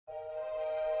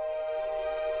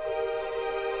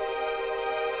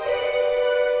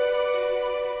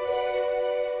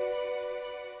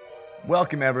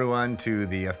Welcome, everyone, to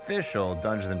the official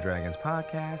Dungeons & Dragons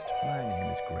podcast. My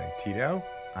name is Greg Tito.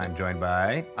 I'm joined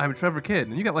by... I'm Trevor Kidd,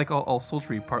 and you got like all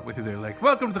sultry part with you there, like,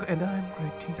 welcome to the... And I'm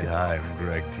Greg Tito. And I'm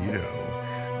Greg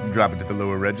Tito. Drop it to the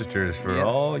lower registers for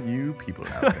all you people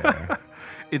out there.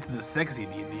 It's the sexy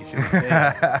D&D show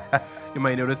today. You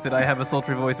might notice that I have a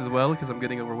sultry voice as well, because I'm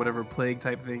getting over whatever plague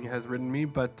type thing has ridden me,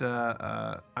 but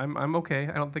I'm okay.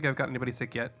 I don't think I've got anybody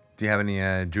sick yet. Do you have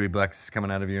any Dewey Blex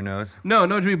coming out of your nose? No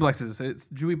Dewey Blexes.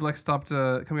 Dewey Blex stopped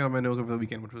coming out of my nose over the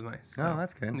weekend, which was nice. So,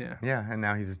 that's good. Yeah, and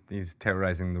now he's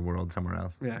terrorizing the world somewhere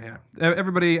else. Yeah.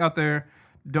 Everybody out there,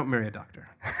 don't marry a doctor.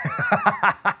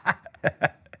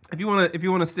 If you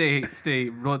want to stay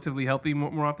relatively healthy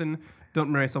more often, don't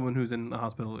marry someone who's in the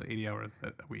hospital 80 hours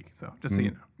a week. So just so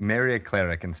you know, marry a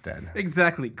cleric instead.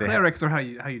 Exactly, clerics are how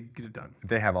you get it done.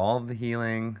 They have all of the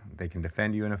healing. They can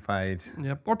defend you in a fight.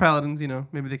 Yep, or paladins.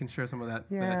 Maybe they can share some of that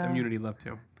immunity love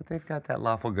too. But they've got that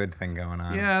lawful good thing going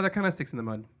on. Yeah, they're kind of sticks in the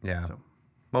mud. Yeah, so.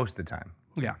 Most of the time.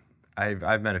 Yeah,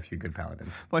 I've met a few good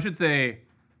paladins. Well, I should say,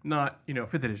 not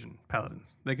 5th edition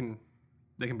paladins. They can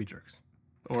be jerks.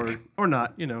 Or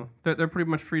not, they're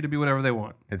pretty much free to be whatever they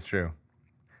want. It's true.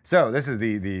 So this is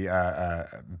the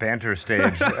banter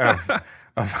stage of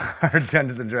our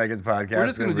Dungeons and Dragons podcast. We're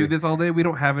just going to do this all day. We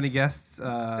don't have any guests.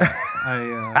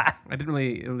 I didn't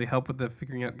really help with the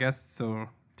figuring out guests, so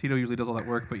Tito usually does all that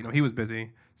work, but he was busy,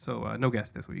 so no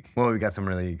guest this week. Well, we got some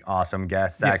really awesome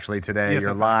guests actually today. Yes,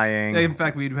 You're lying. In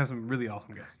fact, we do have some really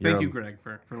awesome guests. Thank you, Greg,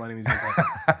 for lining these guys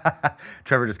up.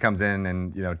 Trevor just comes in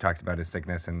and talks about his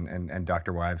sickness and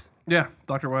Dr. Wives. Yeah,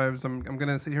 Dr. Wives. I'm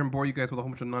gonna sit here and bore you guys with a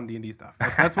whole bunch of non-D&D stuff.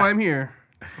 That's why I'm here.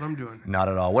 That's what I'm doing. Not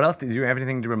at all. What else? Did you have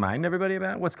anything to remind everybody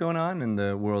about what's going on in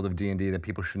the world of D&D that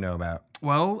people should know about?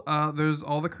 Well, there's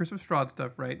all the Curse of Strahd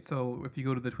stuff, right? So if you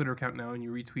go to the Twitter account now and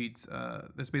you retweet,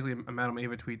 there's basically a Madame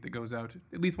Ava tweet that goes out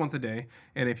at least once a day.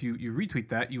 And if you retweet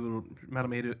that,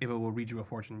 Madame Ava will read you a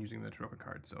fortune using the Tarot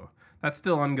card. So that's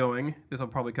still ongoing. This will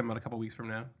probably come out a couple weeks from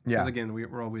now. Yeah. Because again,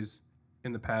 we're always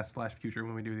in the past/future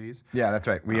when we do these. Yeah, that's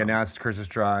right. We announced Curse of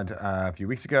Strahd a few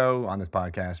weeks ago on this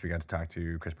podcast. We got to talk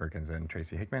to Chris Perkins and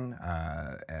Tracy Hickman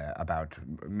about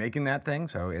making that thing.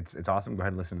 So it's awesome. Go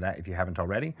ahead and listen to that if you haven't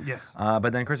already. Yes.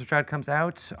 But then Curse of Strahd comes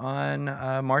out on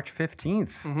March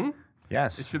 15th. Mm-hmm.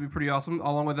 Yes. It should be pretty awesome.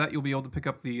 Along with that, you'll be able to pick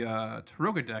up the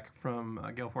Taroga deck from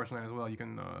Gale Force 9 as well. You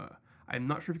can. I'm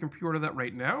not sure if you can pre-order that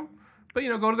right now, but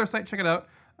go to their site, check it out.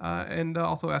 And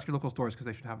also ask your local stores because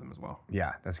they should have them as well.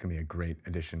 Yeah, that's going to be a great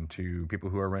addition to people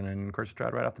who are running Curse of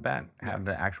Strahd right off the bat. Have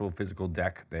the actual physical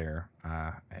deck there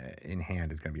in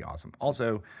hand is going to be awesome.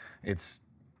 Also, it's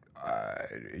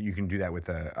you can do that with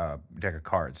a deck of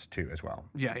cards too as well.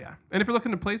 Yeah. And if you're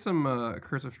looking to play some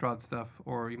Curse of Strahd stuff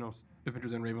or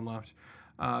Adventures in Ravenloft,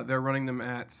 they're running them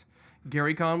at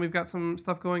GaryCon. We've got some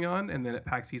stuff going on, and then at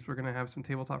PAX East we're going to have some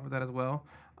tabletop for that as well.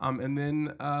 And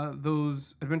then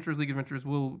those League Adventures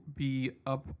will be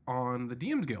up on the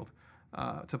DM's Guild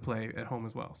to play at home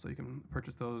as well. So you can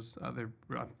purchase those.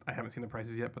 I haven't seen the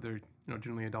prices yet, but they're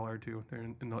generally $1 or $2.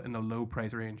 They're in the low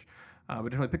price range. But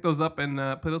definitely pick those up and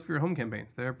play those for your home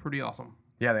campaigns. They're pretty awesome.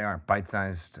 Yeah, they are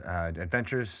bite-sized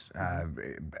adventures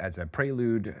as a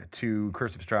prelude to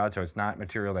Curse of Strahd. So it's not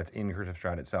material that's in Curse of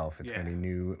Strahd itself. It's going to be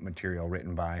new material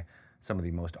written by some of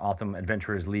the most awesome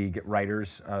Adventurers League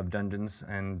writers of Dungeons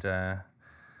and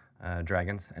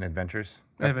Dragons and Adventures.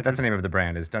 That's the name of the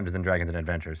brand, is Dungeons and Dragons and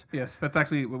Adventures. Yes, that's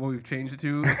actually what we've changed it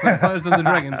to. It's not Dungeons and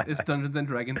Dragons. It's Dungeons and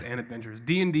Dragons and Adventures.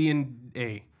 D&D and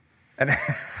A.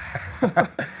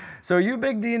 So are you a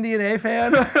big D&D and A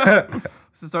fan?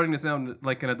 This is starting to sound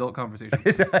like an adult conversation.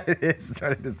 It's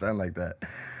starting to sound like that.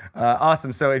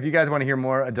 Awesome. So if you guys want to hear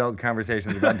more adult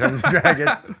conversations about Dungeons &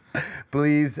 Dragons,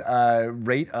 please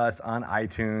rate us on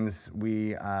iTunes.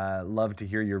 We love to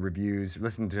hear your reviews,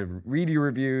 read your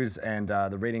reviews, and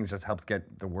the ratings just helps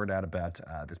get the word out about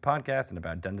this podcast and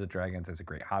about Dungeons & Dragons. It's a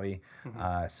great hobby.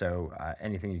 Mm-hmm. So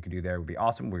anything you can do there would be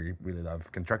awesome. We really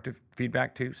love constructive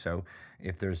feedback too. So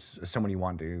if there's someone you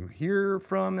want to hear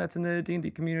from that's in the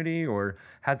D&D community or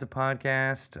has a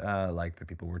podcast, like the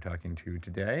people we're talking to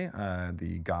today,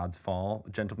 the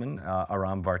Godsfall gentleman,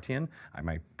 Aram Vartian. I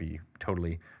might be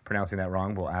totally pronouncing that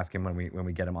wrong. We'll ask him when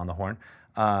we get him on the horn.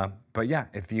 But yeah,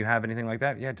 if you have anything like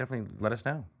that, definitely let us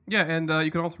know. Yeah, and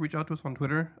you can also reach out to us on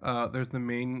Twitter. There's the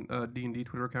main D&D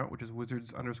Twitter account, which is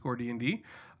Wizards_D&D.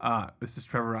 This is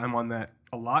Trevor. I'm on that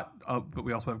a lot, but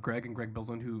we also have Greg and Greg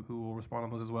Bilsland who will respond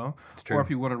on those as well. It's true. Or if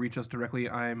you want to reach us directly,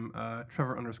 I'm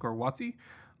Trevor_Watsy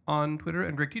on Twitter,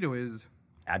 and Greg Tito is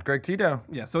at Greg Tito.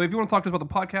 Yeah, so if you want to talk to us about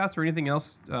the podcast or anything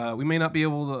else, we may not be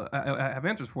able to have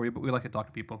answers for you, but we like to talk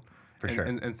to people sure.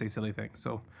 and say silly things.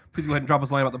 So please go ahead and drop us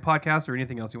a line about the podcast or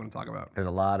anything else you want to talk about. There's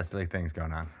a lot of silly things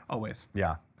going on. Always.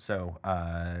 Yeah. So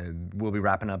we'll be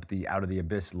wrapping up the Out of the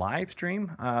Abyss live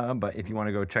stream. But if you want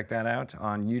to go check that out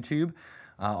on YouTube,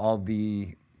 all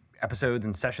the episodes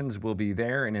and sessions will be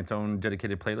there in its own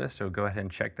dedicated playlist. So go ahead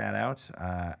and check that out.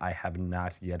 I have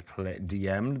not yet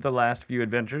DM'd the last few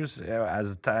adventures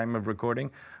as time of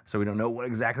recording. So we don't know what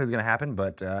exactly is going to happen,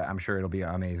 but I'm sure it'll be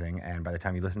amazing. And by the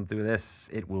time you listen to this,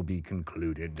 it will be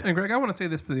concluded. And Greg, I want to say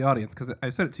this for the audience because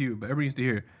I said it to you, but everybody needs to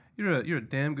hear. You're a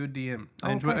damn good DM.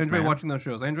 I enjoy watching those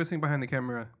shows. I enjoy sitting behind the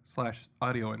camera /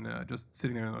 audio and just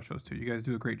sitting there in those shows too. You guys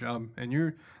do a great job. And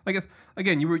you're, I guess,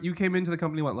 again, you came into the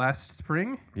company last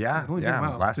spring? Yeah,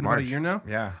 wow, last it's been March. about a year now.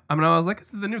 Yeah. I mean, I was like,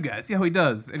 this is the new guy. See how he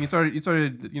does. And you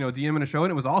started DMing a show,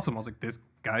 and it was awesome. I was like, this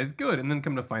guy's good. And then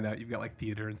come to find out, you've got like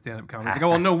theater and stand-up comedy. It's like, oh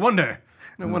well, no wonder,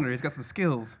 he's got some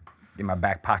skills. In my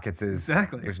back pockets is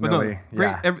exactly. There's but nobody.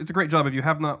 Great, it's a great job. If you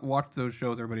have not watched those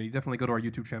shows, everybody, definitely go to our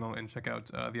YouTube channel and check out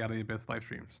the Out of the Abyss live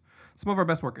streams. Some of our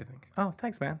best work, I think. Oh,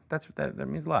 thanks, man. That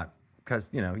means a lot.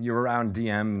 Because you're around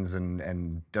DMs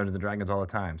and Dungeons and Dragons all the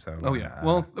time. So. Oh yeah.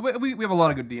 Well, we have a lot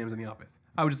of good DMs in the office.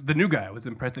 I was just the new guy. I was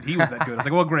impressed that he was that good. I was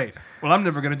like, well, great. Well, I'm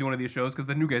never gonna do one of these shows because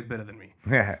the new guy's better than me.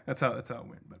 Yeah. That's how it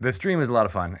went. But. The stream is a lot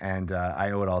of fun, and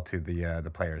I owe it all to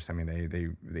the players. I mean,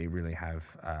 they really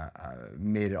have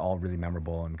made it all really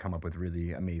memorable and come up with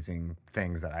really amazing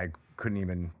things that I couldn't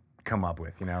even come up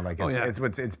with,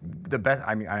 it's the best.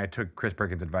 I mean, I took Chris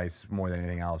Perkins' advice more than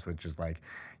anything else, which is like,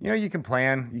 you can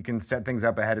plan, you can set things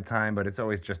up ahead of time, but it's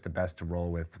always just the best to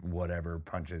roll with whatever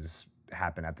punches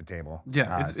happen at the table.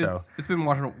 Yeah, it's been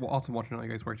awesome watching all you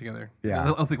guys work together. Yeah,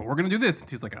 I was like, well, we're gonna do this, and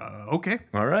he's like, okay,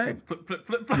 all right, flip.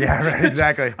 Yeah, right,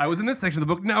 exactly. I was in this section of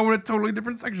the book, now we're in a totally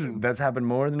different section. That's happened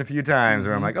more than a few times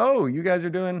where I'm like, oh, you guys are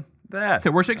doing that.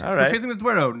 So we're chasing the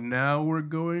Duero. Now we're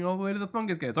going all the way to the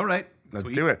fungus guys. All right. Let's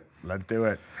do it. And it's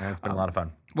been a lot of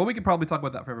fun. Well, we could probably talk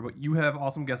about that forever, but you have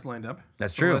awesome guests lined up.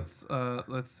 That's true. Let's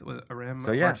Aram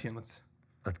Vartian.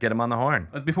 Let's get him on the horn.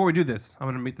 Before we do this, I'm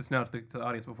going to meet this now to the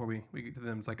audience before we get to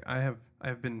them. It's like I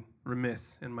have been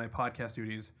remiss in my podcast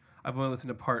duties. I've only listened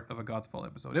to part of a Godsfall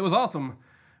episode. It was awesome,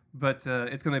 but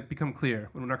it's going to become clear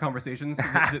in our conversations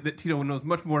that Tito knows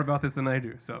much more about this than I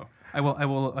do. So I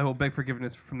will beg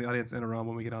forgiveness from the audience and Aram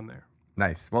when we get on there.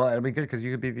 Nice. Well, it'll be good because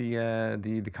you could be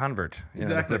the convert,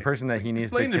 exactly. The person that he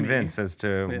needs to convince as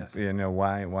to yes.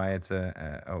 why it's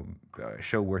a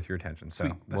show worth your attention. So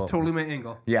sweet. That's totally my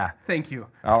angle. Yeah. Thank you.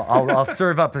 I'll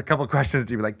serve up a couple questions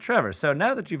to you, like Trevor. So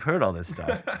now that you've heard all this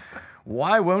stuff,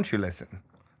 why won't you listen?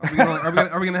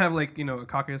 Are we gonna have a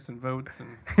caucus and votes and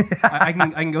I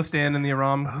can go stand in the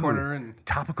Aram corner and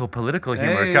topical political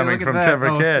humor coming from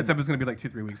Trevor Kidd. This episode's gonna be like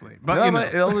 2-3 weeks late, but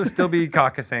but it'll still be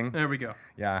caucusing. There we go.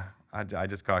 Yeah, I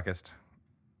just caucused.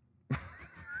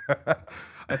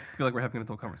 I feel like we're having an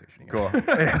adult conversation again. Cool.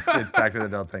 it's back to the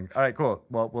adult thing. All right, cool.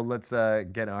 Well, let's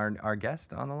get our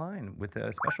guest on the line with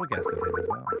a special guest of his as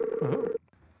well. Uh-huh.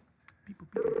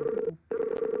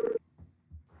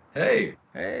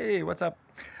 Hey, what's up?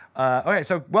 All right,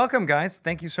 so welcome, guys.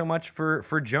 Thank you so much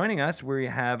for joining us. We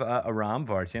have Aram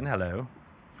Vartian. Hello.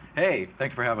 Hey,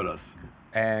 thank you for having us.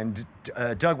 And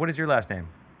Doug, what is your last name?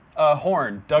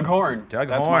 Horne. Doug Horne. Doug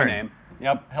That's Horne. my name.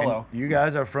 Yep, hello. And you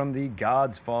guys are from the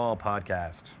Godsfall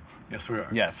podcast. Yes, we are.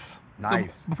 Yes.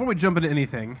 Nice. So before we jump into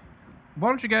anything, why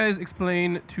don't you guys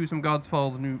explain to some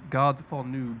Godsfall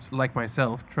noobs like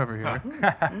myself, Trevor here,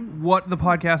 what the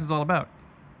podcast is all about?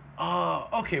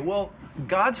 Okay, well,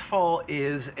 Godsfall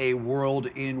is a world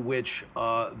in which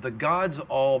the gods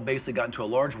all basically got into a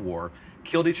large war,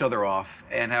 killed each other off,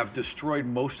 and have destroyed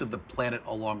most of the planet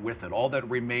along with it. All that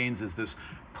remains is this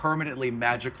permanently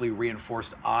magically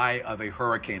reinforced eye of a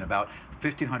hurricane about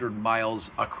 1,500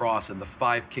 miles across and the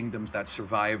 5 kingdoms that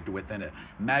survived within it.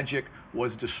 Magic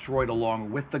was destroyed along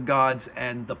with the gods,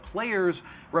 and the players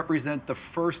represent the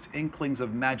first inklings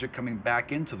of magic coming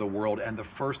back into the world and the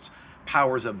first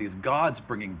powers of these gods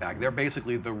bringing back. They're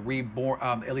basically the reborn,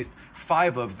 at least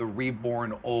 5 of the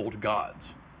reborn old gods.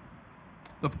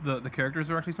 The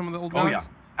characters are actually some of the old gods? Oh yeah,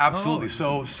 absolutely.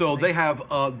 Oh, So they have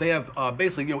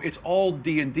basically, it's all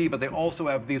D&D, but they also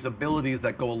have these abilities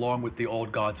that go along with the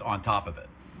old gods on top of it.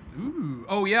 Ooh.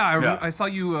 Oh yeah, I saw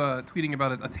you tweeting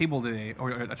about a table today or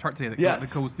a chart today that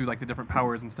goes through like the different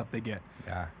powers and stuff they get.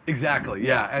 Yeah. Exactly.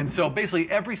 Yeah. And so basically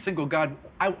every single god,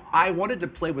 I wanted to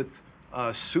play with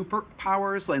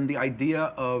superpowers and the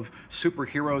idea of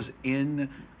superheroes in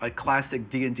a classic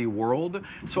D&D world.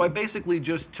 So I basically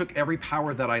just took every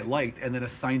power that I liked and then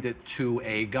assigned it to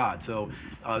a god. So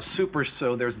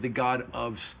so there's the god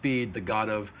of speed, the god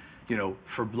of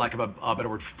for lack of a better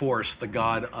word, force, the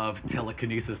god of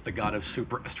telekinesis, the god of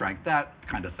super strength, that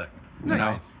kind of thing.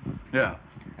 Nice. Yeah.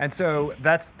 And so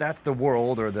that's the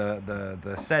world or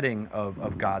the setting of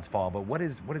Godsfall. But what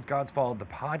is Godsfall, the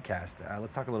podcast?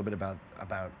 Let's talk a little bit about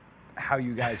how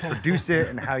you guys produce it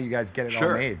and how you guys get it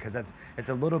all made, because it's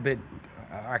a little bit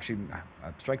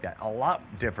a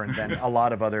lot different than a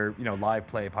lot of other live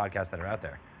play podcasts that are out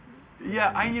there.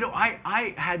 Yeah,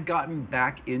 I had gotten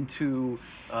back into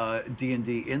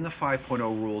D&D in the 5.0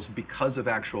 rules because of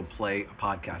actual play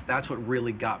podcasts. That's what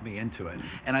really got me into it,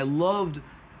 and I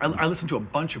listened to a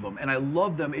bunch of them, and I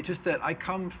loved them. It's just that I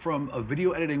come from a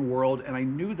video editing world, and I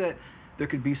knew that there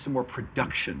could be some more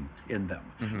production in them.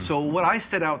 Mm-hmm. So what I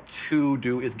set out to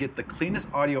do is get the cleanest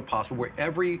audio possible, where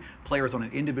every player is on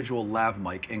an individual lav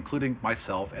mic, including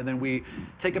myself, and then we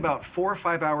take about 4 or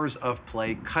 5 hours of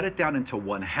play, cut it down into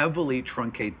one, heavily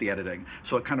truncate the editing,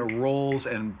 so it kind of rolls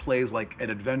and plays like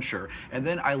an adventure. And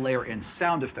then I layer in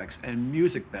sound effects and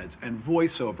music beds and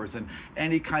voiceovers and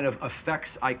any kind of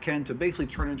effects I can to basically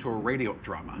turn into a radio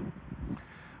drama.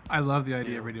 I love the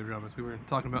idea of radio dramas. We were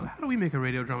talking about how do we make a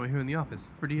radio drama here in the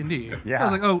office for D&D. Yeah. I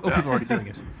was like, people are already doing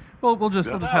it. Well, we'll just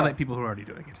highlight people who are already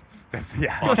doing it.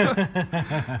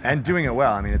 And doing it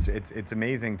well. I mean, it's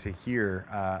amazing to hear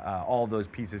all those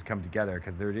pieces come together,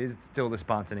 because there is still the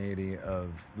spontaneity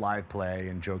of live play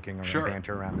and joking or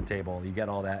banter around the table. You get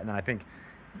all that, and then I think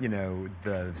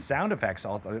the sound effects.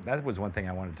 Also, that was one thing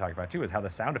I wanted to talk about too, is how the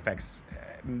sound effects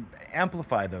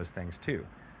amplify those things too.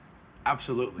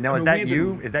 Absolutely. Now, is that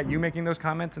you? Is that you making those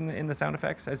comments in the sound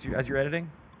effects as you're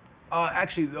editing?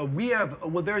 Actually,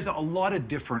 there's a lot of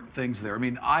different things there. I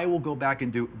mean, I will go back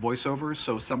and do voiceovers,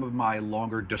 so some of my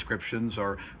longer descriptions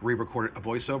are re-recorded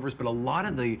voiceovers, but a lot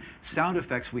of the sound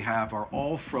effects we have are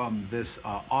all from this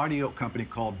audio company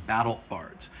called Battle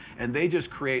Bards, and they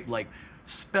just create like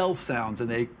spell sounds, and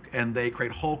they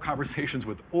create whole conversations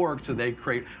with orcs, and they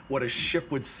create what a ship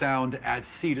would sound at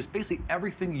sea, just basically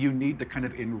everything you need to kind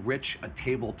of enrich a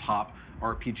tabletop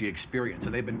RPG experience.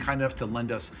 And they've been kind enough to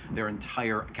lend us their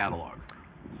entire catalog.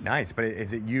 Nice, but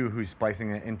is it you who's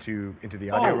splicing it into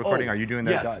the audio recording? Are you doing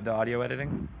the audio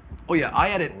editing? Oh yeah, I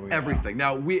edit everything.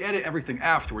 Now, we edit everything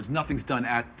afterwards. Nothing's done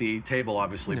at the table,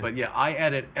 obviously, but yeah, I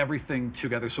edit everything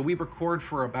together. So we record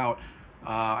for about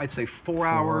I'd say 4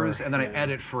 hours, and then I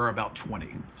edit for about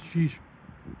 20. Sheesh.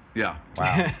 Yeah.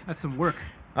 Wow. That's some work.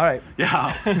 All right.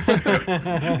 Yeah.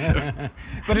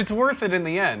 But it's worth it in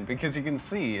the end, because you can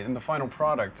see in the final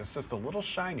product it's just a little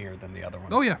shinier than the other ones.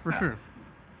 Oh yeah, for sure.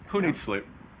 Who needs sleep?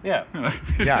 Yeah.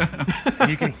 Yeah. And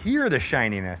you can hear the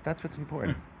shininess. That's what's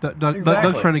important.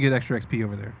 Doug's trying to get extra XP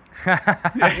over there.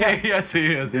 Yes,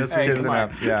 he is. Yes, he is.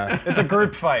 Yeah. It's a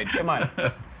group fight. Come on.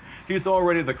 He's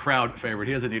already the crowd favorite.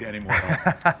 He doesn't need any more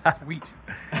help. Sweet.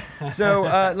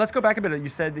 So let's go back a bit. You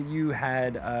said that you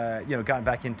had gotten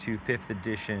back into 5th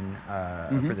edition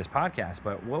for this podcast,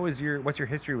 but what's your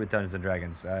history with Dungeons and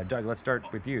Dragons? Doug, let's start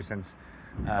with you, since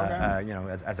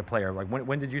as a player. Like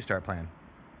when did you start playing?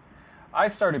 I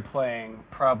started playing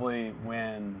probably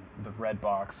when the Red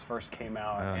Box first came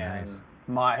out, and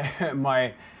nice.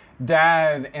 my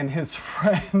dad and his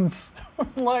friends were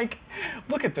like,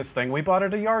 look at this thing, we bought it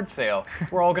at a yard sale.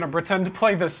 We're all gonna pretend to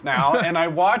play this now. And I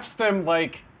watched them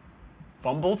like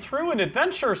fumble through an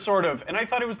adventure, sort of, and I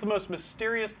thought it was the most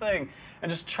mysterious thing, and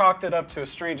just chalked it up to a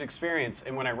strange experience.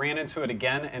 And when I ran into it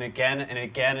again and again and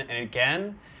again and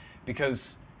again,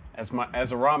 because as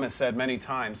Aram has said many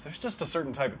times, there's just a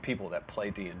certain type of people that play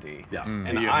D&D. Yeah.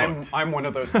 And I'm one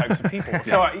of those types of people.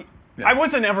 So I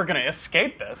wasn't ever going to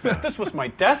escape this. This was my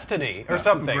destiny or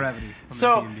something. Gravity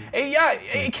So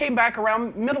it came back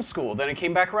around middle school. Then it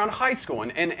came back around high school.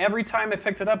 And every time I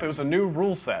picked it up, it was a new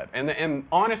rule set. And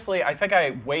honestly, I think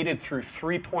I waited through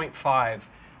 3.5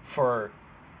 for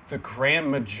the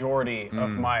grand majority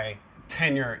of my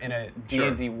tenure in a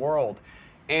D&D world.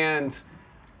 And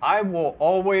I will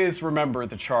always remember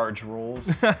the charge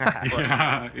rules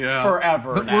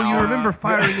forever. But will you remember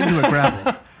firing into a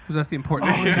grapple? Because that's the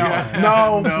important one.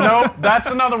 No, that's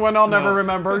another one I'll never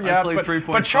remember. I played 3.5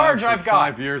 but charge for I've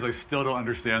got. 5 years. I still don't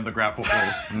understand the grapple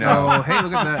rules. No. Hey,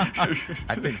 look at that.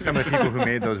 I think some of the people who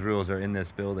made those rules are in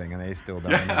this building, and they still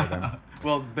don't remember them.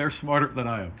 Well, they're smarter than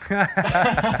I am.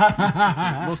 It's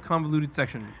the most convoluted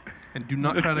section. And do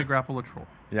not try to grapple a troll.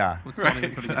 Yeah. Let's not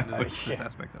even try to get into this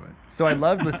aspect of it. So I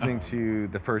loved listening to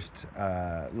the first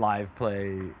live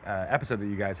play episode that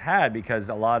you guys had, because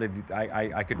a lot of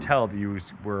I could tell that you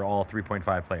were all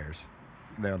 3.5 players.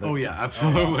 Oh yeah,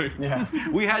 absolutely. Yeah.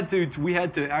 We had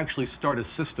to actually start a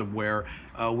system where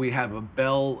we have a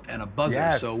bell and a buzzer.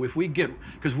 Yes. So if we get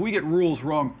rules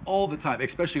wrong all the time,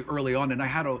 especially early on, and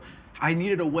I I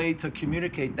needed a way to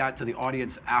communicate that to the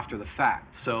audience after the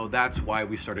fact. So that's why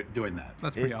we started doing that.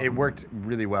 That's pretty awesome. It worked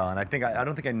really well, and I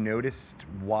don't think I noticed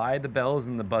why the bells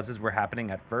and the buzzes were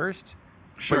happening at first.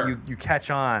 Sure. But you catch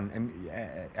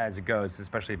on as it goes,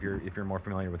 especially if you're more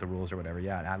familiar with the rules or whatever.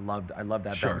 Yeah, and I loved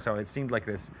that. Sure. Thing. So it seemed like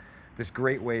this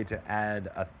great way to add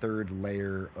a third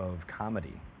layer of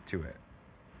comedy to it.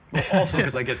 Well, also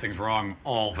because I get things wrong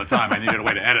all the time. I needed a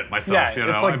way to edit myself. Yeah, you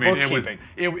know, it's like I mean, bookkeeping.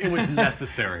 it was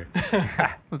necessary.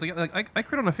 It's like I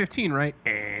crit on a 15, right?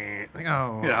 Like,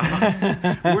 oh.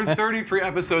 Yeah. We're 33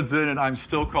 episodes in, and I'm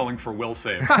still calling for will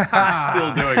save.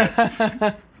 I'm still doing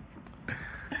it.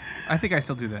 I think I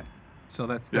still do that, so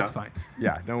that's fine.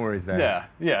 Yeah, no worries there.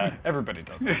 Yeah, everybody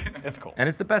does it. It's cool. And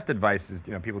it's the best advice is,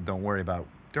 people don't worry about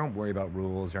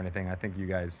rules or anything. I think you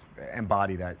guys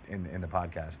embody that in the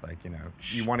podcast. Like,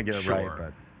 you want to get it right, Sure.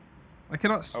 but I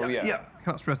cannot. Yeah. I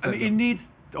cannot stress that. I mean, it needs.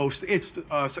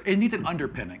 It needs an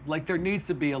underpinning. Like there needs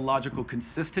to be a logical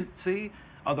consistency.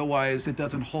 Otherwise, it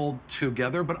doesn't hold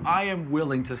together. But I am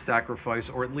willing to sacrifice,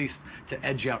 or at least to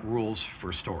edge out rules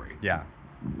for story. yeah.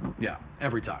 Yeah,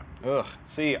 every time. Ugh.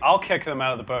 See, I'll kick them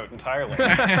out of the boat entirely.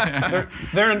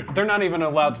 they're not even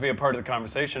allowed to be a part of the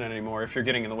conversation anymore if you're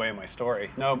getting in the way of my story.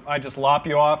 No, I just lop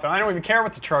you off, and I don't even care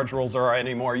what the charge rules are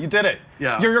anymore. You did it.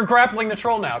 Yeah. You're grappling the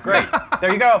troll now. Great.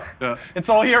 There you go. Yeah. It's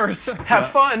all yours. Have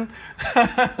fun.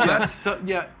 That's a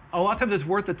lot of times it's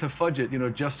worth it to fudge it,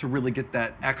 just to really get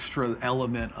that extra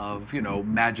element of,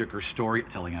 magic or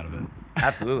storytelling out of it.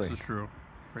 Absolutely. This is true.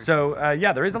 So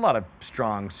there is a lot of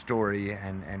strong story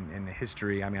and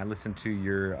history. I mean, I listened to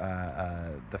your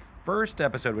the first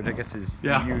episode, which I guess is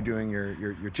you doing your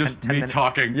Just 10 me minute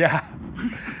talking. Yeah,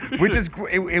 which is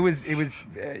it was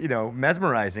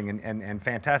mesmerizing and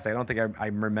fantastic. I don't think I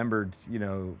remembered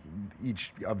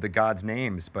each of the gods'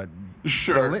 names, but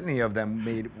Sure. the litany of them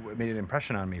made an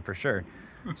impression on me for sure.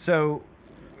 So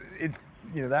it's.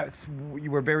 You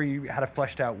had a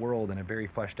fleshed out world and a very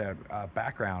fleshed out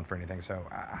background for anything. So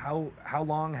how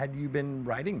long had you been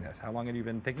writing this? How long had you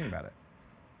been thinking about it?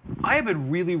 I have been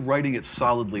really writing it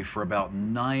solidly for about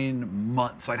 9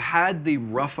 months. I'd had the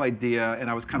rough idea, and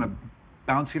I was kind of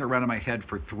bouncing it around in my head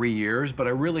for 3 years, but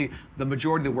the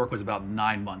majority of the work was about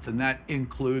 9 months, and that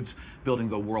includes building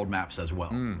the world maps as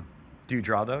well. Do you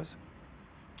draw those?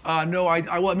 No,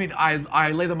 I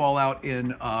lay them all out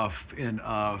in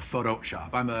Photoshop.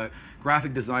 I'm a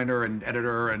graphic designer and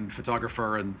editor and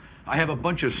photographer, and I have a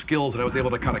bunch of skills that I was able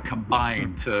to kind of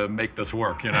combine to make this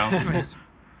work. Nice.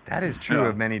 That is true Yeah.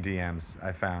 of many DMs.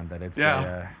 I found that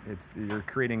you're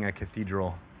creating a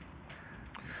cathedral.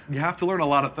 You have to learn a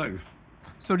lot of things.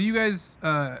 So do you guys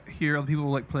hear other people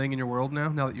like playing in your world now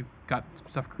that you've got some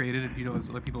stuff created and there's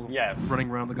other people Yes. running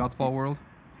around the Godsfall world?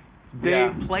 They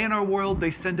Yeah. play in our world.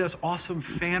 They send us awesome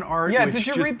fan art. Yeah, which did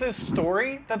you just- read this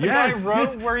story that the Yes, guy wrote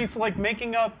yes. where he's like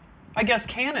making up, I guess,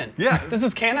 canon? Yeah. This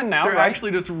is canon now, They're right?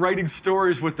 actually just writing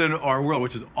stories within our world,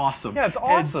 which is awesome. Yeah, it's And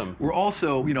awesome. we're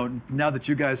also, now that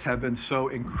you guys have been so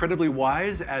incredibly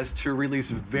wise as to release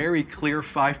very clear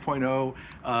 5.0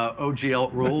 OGL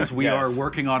rules, we Yes. are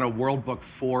working on a world book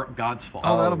for Godsfall.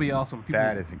 Oh, that'll be awesome.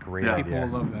 That is a great Yeah. People idea.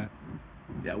 will love that.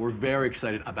 Yeah, we're very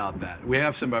excited about that. We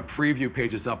have some preview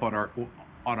pages up on our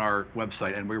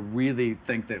website, and we really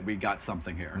think that we got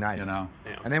something here. Nice. Yeah.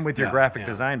 And then with your Yeah. graphic Yeah.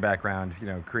 design background,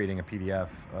 creating a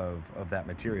PDF of that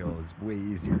material is way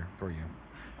easier for you.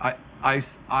 I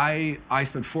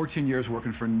spent 14 years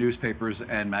working for newspapers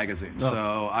and magazines,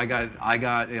 so I got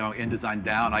InDesign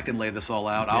down. I can lay this all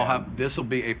out. This will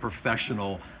be a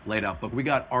professional laid out book. We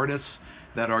got artists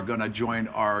that are going to join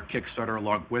our Kickstarter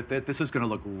along with it. This is going to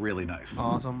look really nice.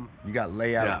 Awesome. You got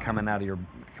layout Yeah. coming out of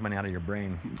your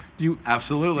brain. Do you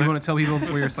Absolutely. you want to tell people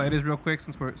where your site is real quick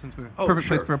since we're Oh, perfect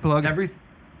place sure. for a plug?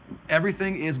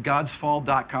 Everything is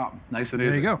godsfall.com. Nice and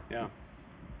easy. There you go. Yeah.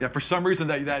 Yeah, for some reason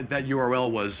that URL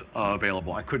was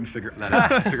available. I couldn't figure that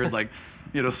out. I figured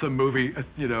some movie,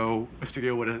 a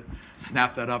studio would have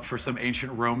snapped that up for some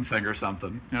ancient Rome thing or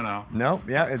something, No,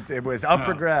 yeah, it was up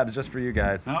for grabs just for you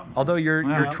guys. No. Although your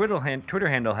No. Twitter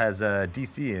handle has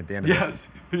DC at the end of it. Yes,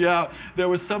 yeah. There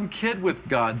was some kid with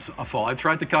Godsfall. I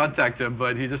tried to contact him,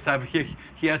 but he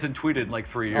hasn't tweeted in like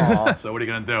 3 years. Aw. So what are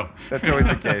you gonna do? That's always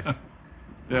the case.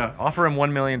 Yeah. Offer him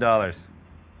 $1 million.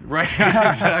 Right.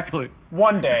 Exactly.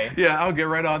 One day. Yeah, I'll get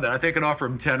right on that. I think I can offer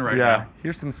him 10 right Yeah, now.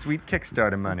 here's some sweet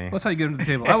Kickstarter money. That's how you get him to the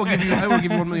table. I will give you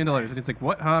 $1 million. And it's like,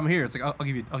 what? I'm here. It's like, I'll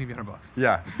give you $100.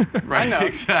 Yeah. Right. I know.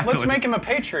 Exactly. Let's make him a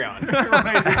Patreon.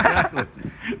 Right. Exactly.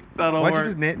 That'll Why don't work. you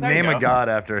just you name go. a god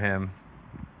after him?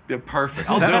 Yeah, perfect.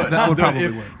 I'll do it. That I'll would do it. probably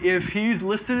If, work. if he's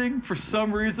listening for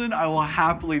some reason, I will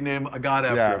happily name a god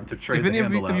after Yeah. him to trade If the any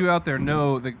of handle you out. out there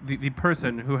know the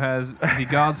person who has the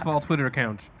Godsfall Twitter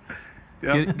account,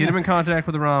 Yep. get him in contact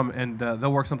with Aram, and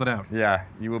they'll work something out. Yeah,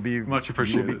 you will be Much You will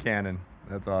be appreciated. canon.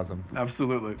 That's awesome.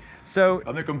 Absolutely. So,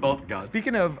 I'll make them both gods.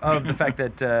 speaking of the fact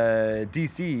that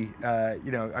DC,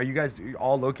 are you guys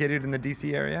all located in the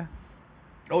DC area?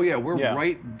 Oh yeah, we're Yeah.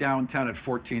 right downtown at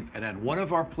 14th and N. One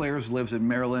of our players lives in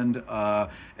Maryland,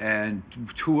 and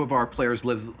two of our players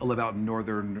live out in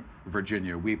Northern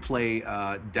Virginia. We play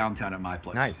downtown at my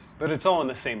place. Nice. But it's all in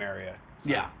the same area. So.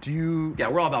 Yeah. Do you? Yeah,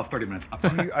 we're all about 30 minutes up.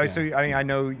 So I mean, I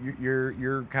know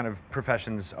your kind of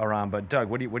professions are on, but Doug,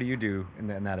 what do you do in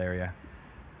that area?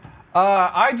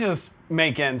 I just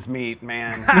make ends meet,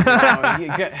 man.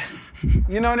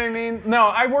 You know what I mean? No,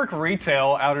 I work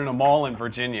retail out in a mall in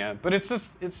Virginia, but it's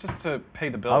just to pay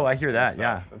the bills. Oh, I hear and that,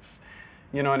 stuff. yeah. It's,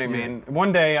 you know what I mean?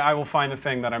 One day I will find the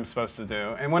thing that I'm supposed to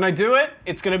do, and when I do it,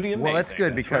 it's going to be amazing. Well, that's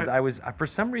good because right. I was for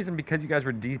some reason because you guys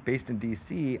were based in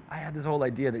DC, I had this whole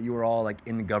idea that you were all like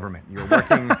in the government. You were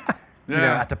working, you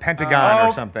know, at the Pentagon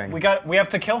or something. We have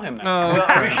to kill him now. Well,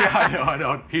 yeah, I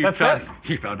know. He That's found, it.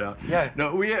 He found out. Yeah.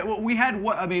 No, we had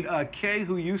what I mean. Kay,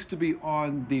 who used to be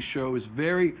on the show, is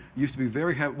very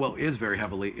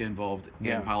heavily involved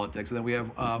Yeah. in politics. And then we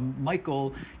have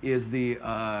Michael is the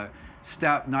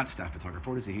not staff photographer.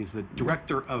 What is he? He's the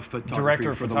director of photography Director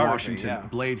of for the photography, Washington yeah.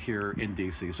 Blade here in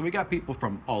DC. So we got people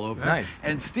from all over. Nice.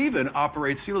 And Steven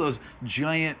operates, those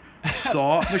giant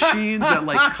saw machines that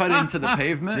like cut into the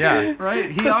pavement. Yeah. Right.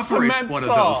 He The operates cement one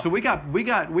saw. of those. So we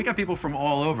got people from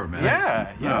all over, man.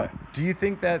 Yeah. Do you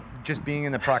think that just being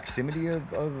in the proximity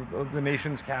of the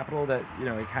nation's capital that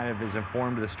it kind of has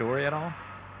informed the story at all?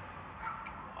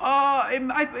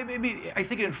 I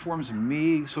think it informs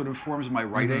me, so it informs my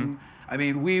writing. I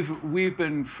mean, we've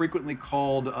been frequently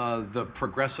called the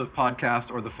progressive podcast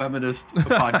or the feminist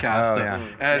podcast, Oh, yeah.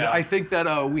 and Yeah. I think that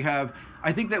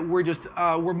I think that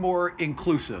we're more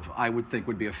inclusive. I would think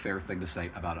would be a fair thing to say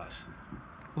about us.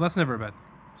 Well, that's never a bad.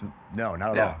 No,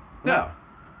 not at Yeah. all.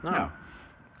 No.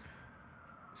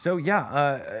 So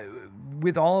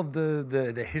with all of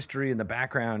the history and the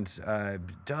background,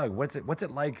 Doug, what's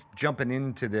it like jumping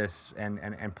into this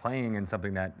and playing in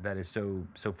something that is so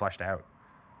fleshed out?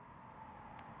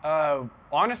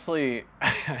 Honestly,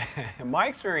 my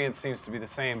experience seems to be the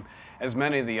same as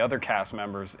many of the other cast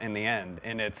members in the end.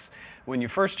 And it's when you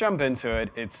first jump into it,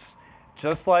 it's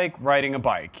just like riding a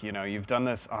bike. You've done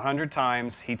this 100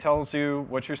 times. He tells you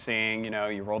what you're seeing.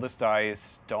 You roll this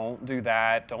dice. Don't do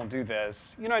that. Don't do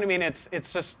this. You know what I mean? It's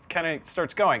just kind of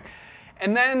starts going.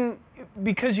 And then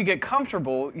because you get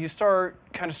comfortable, you start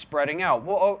kind of spreading out.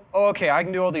 Well, okay, I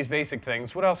can do all these basic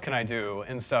things. What else can I do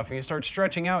and stuff? And you start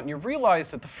stretching out and you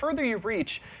realize that the further you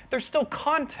reach, there's still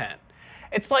content.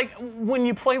 It's like when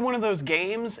you play one of those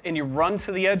games and you run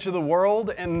to the edge of the world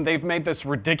and they've made this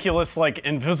ridiculous like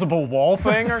invisible wall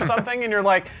thing or something and you're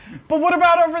like, but what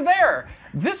about over there?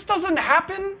 This doesn't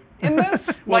happen in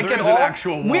this? Well, like there at is an all?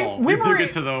 actual wall. We do were-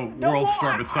 get to the No, world well,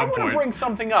 storm at some I want point. to bring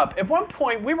something up. At one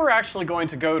point, we were actually going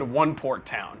to go to one port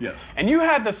town. Yes. And you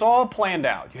had this all planned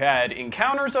out. You had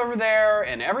encounters over there,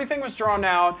 and everything was drawn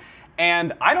out.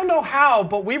 And I don't know how,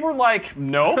 but we were like,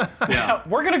 nope, Yeah.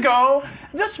 we're going to go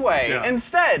this way Yeah.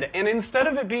 instead. And instead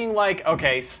of it being like,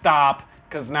 okay, stop,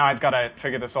 because now I've got to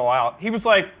figure this all out, he was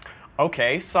like,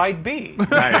 okay, side B.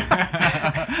 Nice.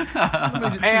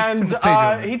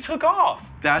 And he took off.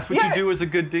 That's what Yeah. you do as a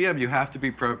good DM. You have to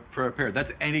be prepared.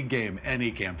 That's any game,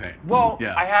 any campaign. Well,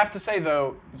 yeah. I have to say,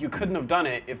 though, you couldn't have done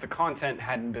it if the content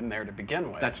hadn't been there to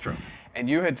begin with. That's true. And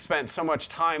you had spent so much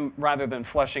time, rather than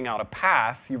fleshing out a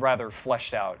path, you rather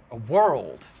fleshed out a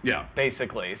world, Yeah.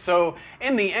 basically. So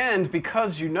in the end,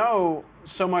 because you know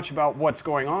so much about what's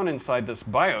going on inside this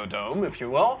biodome, if you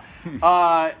will,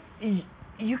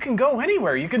 you can go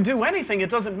anywhere. You can do anything. It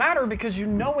doesn't matter because you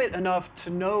know it enough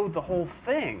to know the whole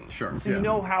thing. Sure, So yeah. you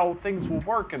know how things will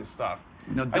work and stuff.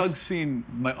 Now, Doug's seen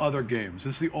my other games.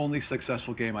 This is the only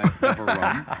successful game I've ever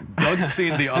run. Doug's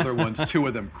seen the other ones, two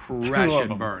of them crash of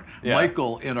and them. burn. Yeah.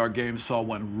 Michael, in our game, saw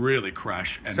one really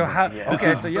crash and So burn. how? Yeah.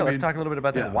 Okay, so let's talk a little bit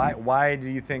about that. yeah. Why do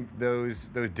you think those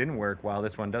didn't work while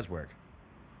this one does work?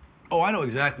 Oh, I know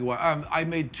exactly why. I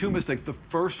made two mistakes. The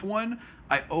first one,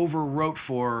 I overwrote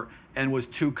for and was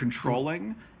too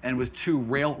controlling and was too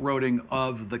railroading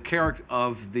of the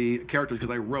characters because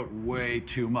I wrote way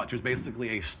too much. It was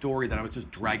basically a story that I was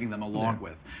just dragging them along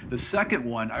with. The second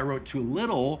one, I wrote too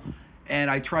little and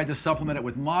I tried to supplement it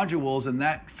with modules, and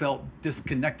that felt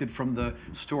disconnected from the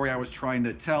story I was trying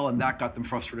to tell, and that got them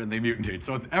frustrated, and they mutinied.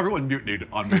 So everyone mutinied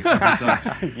on me every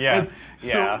time. Yeah.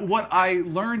 So what I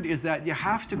learned is that you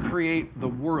have to create the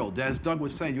world. As Doug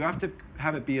was saying, you have to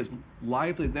have it be as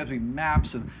lively. There have to be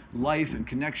maps and life and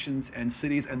connections and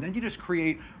cities, and then you just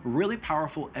create really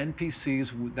powerful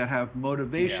NPCs that have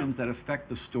motivations that affect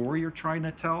the story you're trying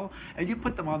to tell, and you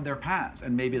put them on their paths.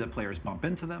 And maybe the players bump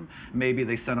into them, maybe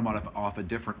they send them off a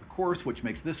different course, which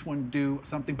makes this one do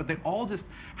something. But they all just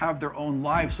have their own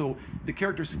lives, so the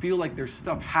characters feel like there's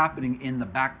stuff happening in the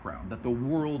background, that the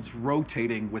world's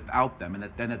rotating without them, and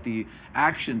that the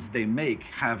actions they make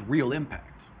have real impact.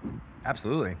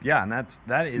 Absolutely, yeah, and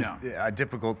that is a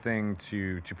difficult thing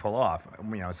to pull off.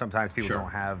 Sometimes people don't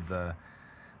have the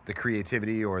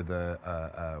creativity or the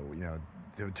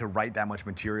to write that much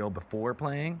material before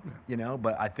playing.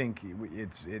 But I think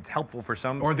it's helpful for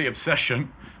some. Or the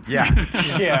obsession. Yeah,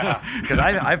 Yeah. Because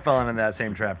I've fallen into that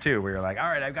same trap too, where you're like, all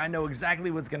right, I know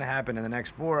exactly what's going to happen in the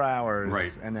next 4 hours,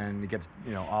 Right. and then it gets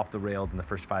off the rails in the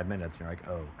first 5 minutes, and you're like,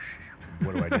 oh,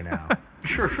 what do I do now?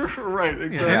 Right,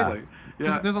 exactly.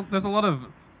 Yeah. There's a lot of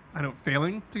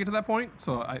failing to get to that point.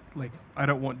 So I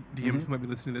don't want DMs who might be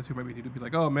listening to this who might need to be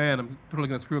like, oh man, I'm totally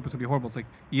gonna screw up. It's gonna be horrible. It's like,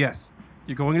 yes,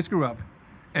 you're going to screw up,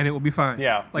 and it will be fine.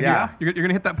 Yeah. You're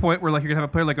gonna hit that point where you're gonna have a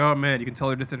player like, oh man, you can tell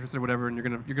they're disinterested or whatever, and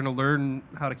you're gonna learn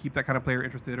how to keep that kind of player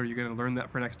interested, or you're gonna learn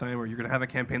that for next time, or you're gonna have a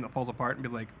campaign that falls apart and be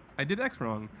like, I did X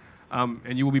wrong,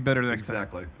 and you will be better next time.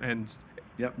 Exactly. And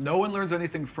Yep. No one learns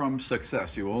anything from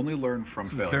success. You only learn from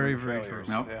failure. very, very true.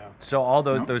 No. Yeah. So all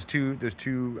those two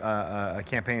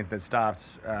campaigns that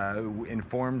stopped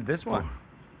informed this one.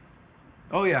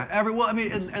 Oh yeah,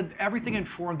 and everything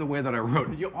informed the way that I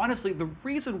wrote. Honestly, the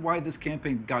reason why this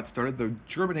campaign got started, the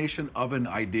germination of an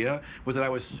idea, was that I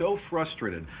was so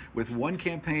frustrated with one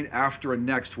campaign after a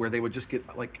next, where they would just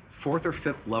get like 4th or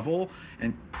 5th level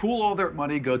and pool all their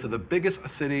money, go to the biggest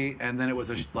city, and then it was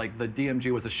like the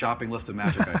DMG was a shopping list of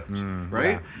magic items,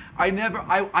 right?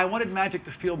 Yeah. I wanted magic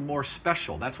to feel more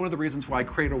special. That's one of the reasons why I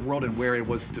created a world in where it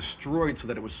was destroyed, so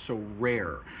that it was so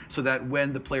rare, so that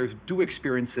when the players do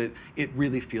experience it, it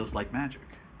really feels like magic.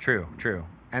 True.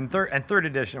 And third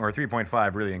edition or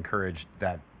 3.5 really encouraged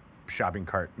that shopping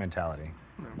cart mentality.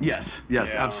 Yes, Yeah.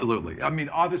 absolutely.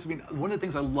 Obviously, one of the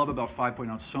things I love about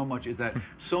 5.0 so much is that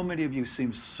so many of you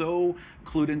seem so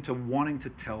clued into wanting to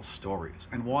tell stories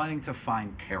and wanting to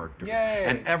find characters. Yay.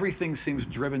 And everything seems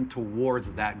driven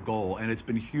towards that goal, and it's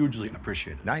been hugely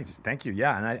appreciated. Nice, thank you.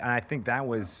 Yeah, and I think that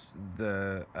was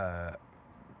the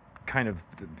kind of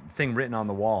thing written on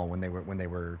the wall when they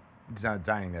were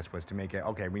designing this, was to make it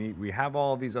we have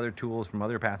all these other tools from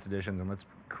other past editions, and let's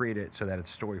create it so that it's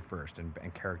story first and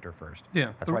character first.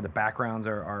 Yeah. That's why the backgrounds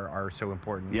are so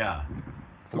important. Yeah.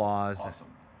 Flaws. Awesome.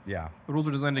 Yeah. the rules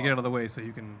are designed to get out of the way so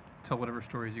you can tell whatever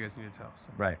stories you guys need to tell.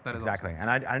 So Right. that is Exactly.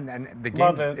 awesome. And the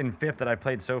Love games it. in 5th that I've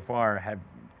played so far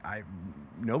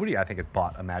nobody I think has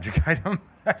bought a magic item.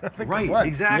 I don't think Right, once.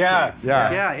 exactly.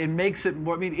 Yeah. Yeah, it makes it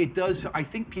more, it does, I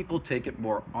think people take it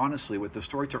more honestly with the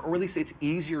storyteller, or at least it's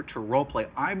easier to roleplay.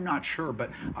 I'm not sure, but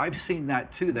I've seen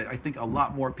that too, that I think a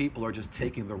lot more people are just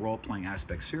taking the role-playing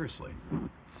aspect seriously.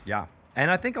 Yeah, and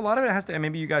I think a lot of it has to, and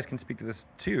maybe you guys can speak to this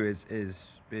too,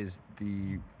 is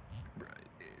the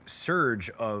surge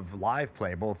of live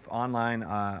play, both online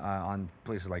on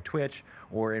places like Twitch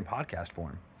or in podcast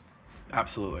form.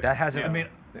 Absolutely. That hasn't. Yeah.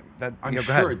 I'm go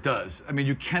sure ahead. it does.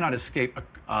 You cannot escape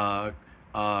a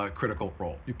Critical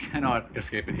Role. You cannot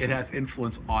escape it. It has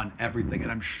influence on everything,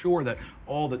 and I'm sure that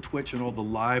all the Twitch and all the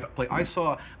live play. I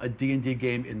saw a D&D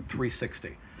game in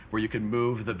 360 where you can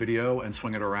move the video and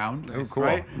swing it around. Oh, cool.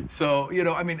 Right? So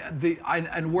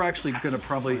and we're actually going to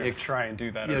probably try and do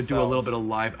that do a little ourselves. bit of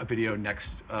live video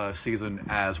next season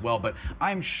as well. But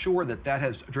I'm sure that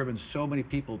has driven so many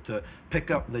people to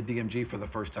pick up the DMG for the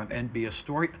first time and be a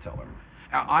storyteller.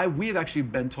 We've actually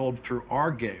been told through our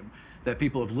game that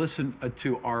people have listened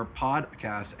to our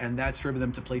podcast, and that's driven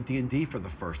them to play D&D for the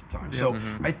first time. So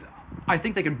I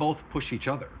think they can both push each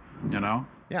other,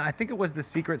 Yeah, I think it was the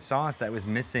secret sauce that was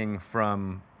missing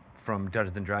from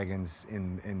Dungeons and Dragons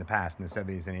in the past, in the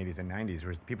 70s and 80s and 90s,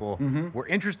 where people were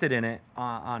interested in it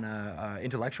on a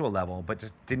intellectual level, but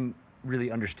just didn't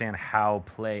really understand how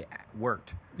play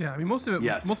worked. Yeah, most of it,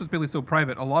 Yes. most of it's really so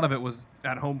private. A lot of it was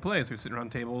at home play, so you're sitting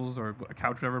around tables or a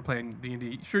couch, whatever, playing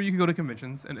D&D. Sure, you could go to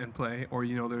conventions and play, or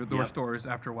there were stores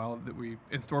after a while that we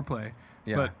in-store play.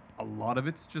 Yeah. But a lot of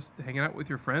it's just hanging out with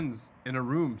your friends in a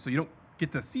room, so you don't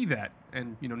get to see that,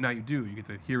 and now you do. You get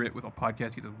to hear it with a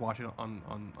podcast. You get to watch it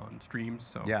on streams.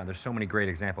 So Yeah, there's so many great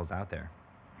examples out there.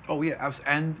 Oh yeah,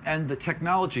 and the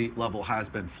technology level has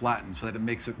been flattened so that it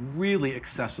makes it really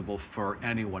accessible for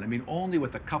anyone. I mean, only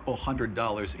with a couple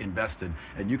 $100 invested,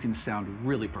 and you can sound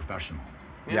really professional.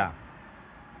 Yeah.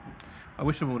 I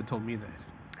wish someone would have told me that.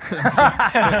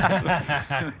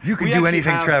 You can We do actually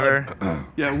anything, have Trevor.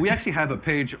 Yeah, we actually have a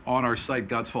page on our site,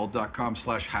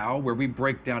 godsfall.com/how, where we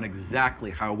break down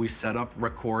exactly how we set up,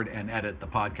 record, and edit the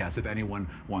podcast if anyone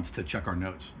wants to check our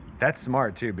notes. That's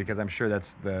smart too, because I'm sure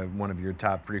that's one of your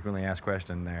top frequently asked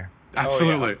question there.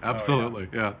 Absolutely, Oh, yeah. absolutely,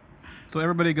 yeah. So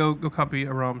everybody go copy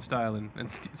Aram style and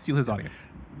steal his audience.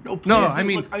 No, please No, do. I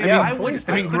mean, Look, I would-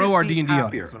 mean, I grow our couldn't D&D be audience.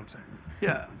 happier. That's what I'm saying.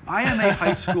 Yeah, I am a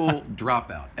high school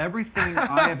dropout. Everything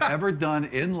I have ever done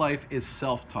in life is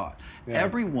self-taught.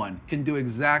 Everyone can do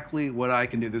exactly what I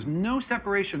can do. There's no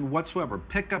separation whatsoever.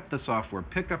 Pick up the software,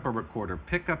 pick up a recorder,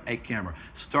 pick up a camera,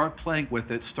 start playing with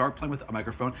it, start playing with a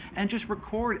microphone, and just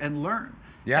record and learn.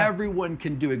 Yeah. Everyone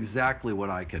can do exactly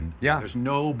what I can. Yeah. There's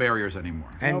no barriers anymore.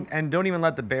 And don't even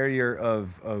let the barrier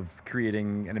of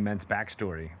creating an immense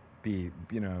backstory be,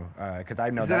 because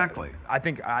I know Exactly. that. I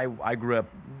think I grew up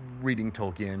reading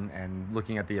Tolkien and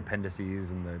looking at the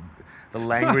appendices and the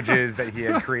languages that he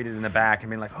had created in the back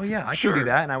and being like, oh yeah, I can do Sure.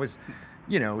 that. And I was,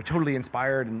 totally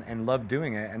inspired and loved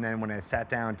doing it. And then when I sat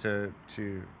down to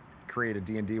create a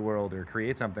D&D world or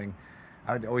create something,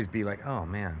 I would always be like, oh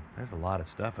man, there's a lot of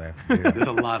stuff I have to do. There's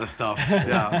a lot of stuff.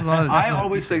 Yeah. lot of I different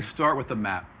always say start with the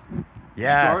map.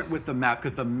 Yes. Start with the map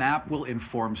because the map will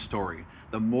inform story.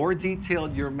 The more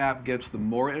detailed your map gets, the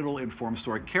more it'll inform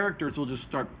story. Characters will just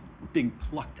start being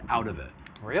plucked out of it.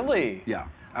 Really? Yeah,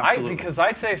 absolutely. Because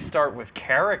I say start with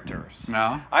characters.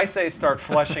 No? I say start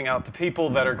fleshing out the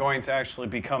people that are going to actually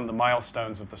become the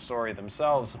milestones of the story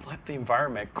themselves and let the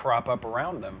environment crop up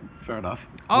around them. Fair enough.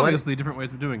 Obviously, different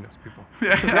ways of doing this, people.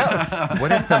 Yes.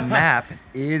 What if the map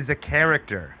is a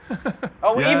character?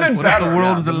 Oh, Yes. even What if better. the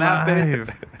world is The map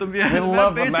alive? The We map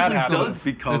love the basically Mad Hatter. does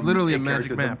become There's literally a magic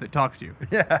character. map that talks to you.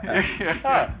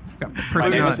 Ah, It's got my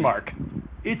name is personality. Mark.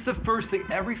 It's the first thing.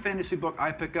 Every fantasy book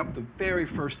I pick up, the very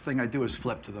first thing I do is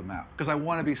flip to the map because I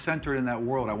want to be centered in that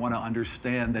world. I want to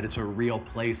understand that it's a real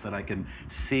place that I can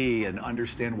see and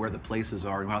understand where the places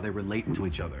are and how they relate to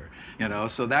each other.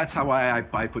 So that's how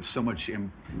I put so much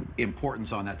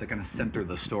importance on that to kind of center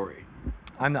the story.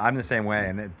 I'm the same way,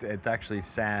 and it's actually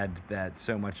sad that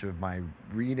so much of my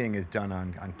reading is done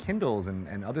on Kindles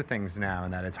and other things now,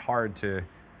 and that it's hard to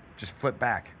just flip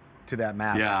back to that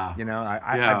map. Yeah.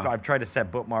 I've tried to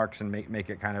set bookmarks and make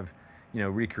it kind of,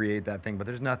 recreate that thing, but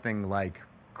there's nothing like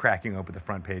cracking open the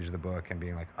front page of the book and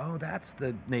being like, oh, that's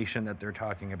the nation that they're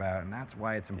talking about, and that's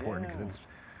why it's important because it's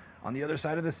on the other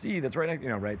side of the sea. That's right,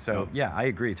 right. So yeah, I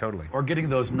agree totally. Or getting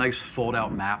those nice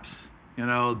fold-out maps.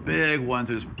 Big ones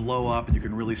that just blow up and you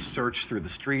can really search through the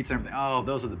streets and everything. Oh,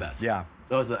 those are the best. Yeah.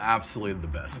 Those are absolutely the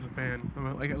best. As a fan,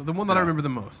 like the one that I remember the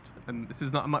most, and this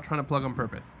is not, I'm not trying to plug on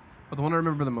purpose, but the one I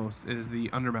remember the most is the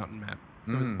Undermountain map.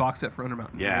 There was a box set for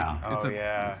Undermountain. Yeah. Right? It's Oh, a,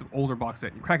 yeah. It's an older box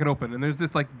set. You crack it open, and there's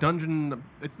this like dungeon.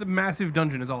 It's the massive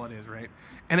dungeon is all it is, right?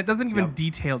 And it doesn't even Yep.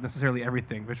 detail necessarily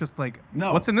everything. But it's just like,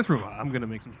 No. what's in this room? I'm gonna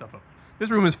make some stuff up.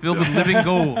 This room is filled with living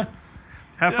gold.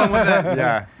 Have fun with that.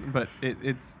 Yeah. But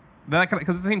it's that kind of,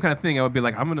 because it's the same kind of thing. I would be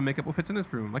like, I'm gonna make up what fits in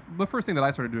this room. Like the first thing that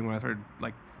I started doing when I started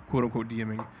like quote unquote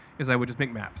DMing is I would just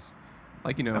make maps.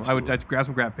 Like, I'd grab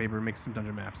some graph paper and make some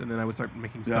dungeon maps, and then I would start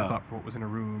making stuff Yeah. up for what was in a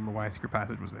room or why a secret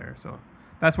passage was there. So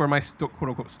that's where my quote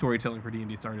unquote storytelling for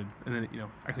D&D started, and then it,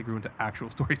 actually grew into actual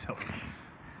storytelling.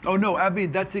 Oh no, I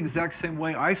mean that's the exact same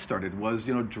way I started was,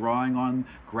 drawing on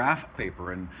graph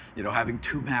paper and, having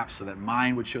two maps so that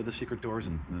mine would show the secret doors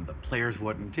and the players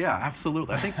wouldn't. Yeah,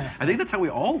 absolutely. I think that's how we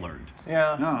all learned.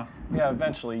 Yeah. Yeah,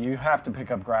 eventually you have to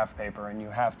pick up graph paper and you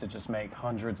have to just make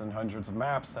hundreds and hundreds of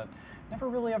maps that never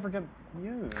really ever get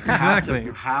used. Exactly.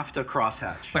 You have to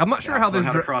crosshatch. Like, I'm not sure how this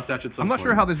crosshatch at some I'm not point.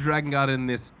 sure how this dragon got in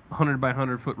this 100 by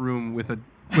 100 foot room with a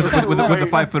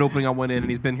 5 foot opening on one end, and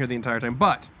he's been here the entire time.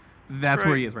 But that's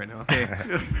where he is right now. Okay.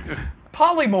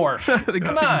 Polymorph. Come on.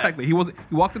 Exactly. He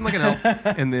walked in like an elf,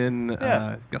 and then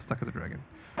got stuck as a dragon.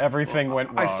 Everything went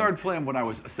wrong. I started playing when I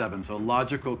was 7, so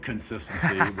logical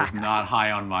consistency was not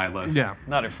high on my list. Yeah.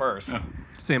 Not at first.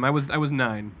 Same. I was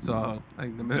 9, so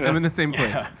I'm in the same place.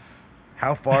 Yeah.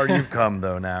 How far you've come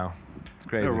though now. It's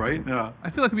crazy. Yeah, right? Yeah.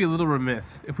 I feel like we'd be a little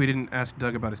remiss if we didn't ask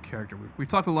Doug about his character. We've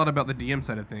talked a lot about the DM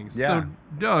side of things. Yeah. So,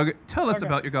 Doug, tell us Okay.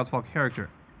 about your Godsfall character.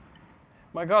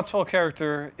 My Godsfall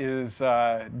character is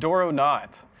Doro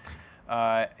Knott.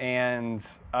 And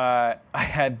I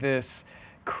had this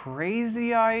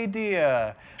crazy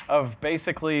idea of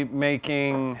basically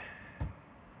making,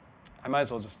 I might as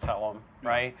well just tell him,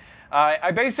 right?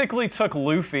 I basically took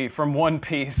Luffy from One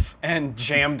Piece and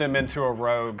jammed him into a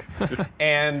rogue,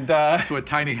 and To a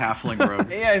tiny halfling rogue.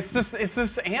 yeah, it's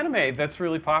this anime that's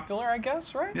really popular, I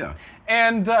guess, right? Yeah.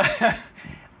 And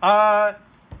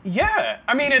yeah,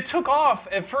 I mean, it took off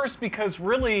at first because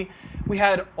really we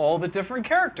had all the different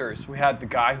characters. We had the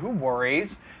guy who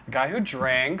worries, the guy who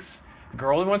drinks, the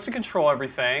girl who wants to control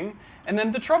everything, and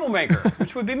then the troublemaker,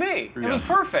 which would be me. It was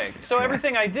perfect. So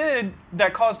everything I did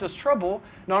that caused us trouble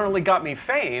not only got me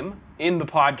fame in the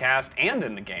podcast and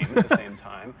in the game at the same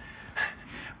time,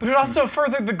 but it also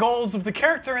furthered the goals of the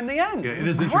character in the end. Yeah, it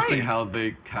is interesting how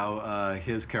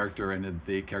his character and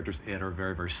the characters in it are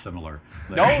very, very similar.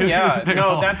 Oh yeah,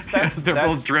 no, they're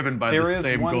both driven by the same goals.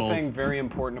 There is goals. one thing very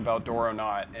important about Doro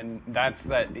Not, and that's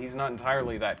that he's not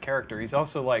entirely that character. He's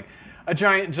also like a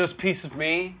giant just piece of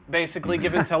me, basically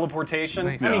given teleportation.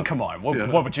 Nice. I mean, come on,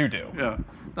 what would you do? Yeah.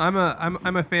 I'm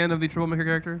a fan of the troublemaker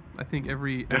character. I think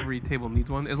every table needs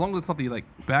one, as long as it's not the like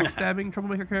backstabbing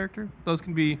troublemaker character. Those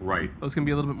can be Those can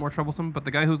be a little bit more troublesome. But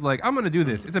the guy who's like, I'm gonna do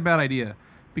this. It's a bad idea,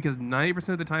 because 90%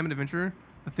 of the time in adventure,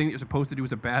 the thing that you're supposed to do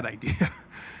is a bad idea.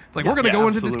 It's like, we're gonna go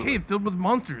into this cave filled with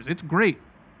monsters. It's great.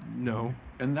 No.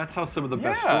 And that's how some of the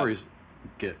best stories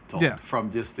get told. Yeah.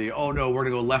 From just the, oh no, we're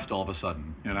gonna go left all of a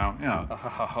sudden. You know? Yeah.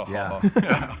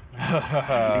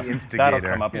 The instigator. That'll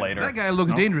come up later. That guy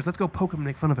looks dangerous. Let's go poke him and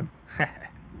make fun of him.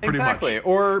 Exactly. much.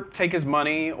 Or take his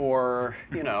money, or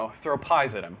throw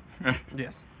pies at him.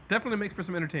 Yes. Definitely makes for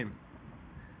some entertainment.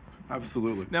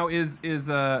 Absolutely. Now, is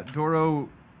Doro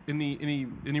any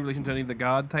relation to any of the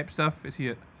god type stuff? Is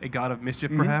he a god of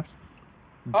mischief, perhaps?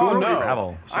 Oh no!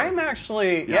 Travel. I'm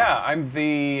actually I'm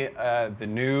the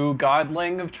new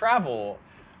godling of travel.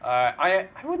 I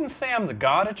wouldn't say I'm the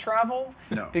god of travel,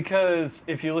 because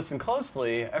if you listen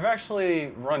closely, I've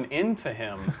actually run into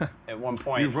him at one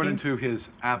point. You've run into his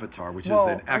avatar, which is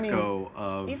an echo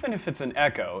of. Even if it's an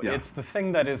echo, it's the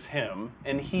thing that is him,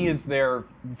 and he is there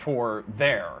for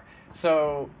there.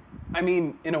 So, I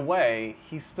mean, in a way,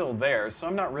 he's still there. So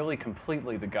I'm not really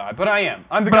completely the god, but I am.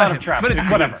 I'm the god of travel. But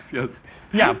it's whatever. Yes.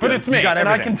 Yeah, but it's me, and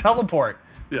I can teleport.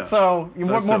 Yeah. So,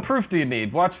 what more proof do you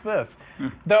need? Watch this.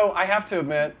 Though, I have to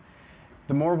admit,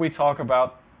 the more we talk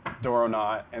about Doro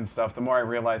Not and stuff, the more I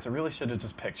realize I really should have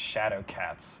just picked Shadow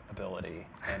Cat's ability.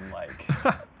 And, like...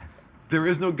 There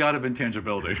is no god of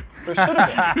intangibility. There should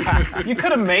have been. You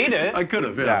could have made it. I could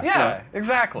have, Yeah,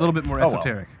 exactly. A little bit more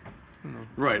esoteric.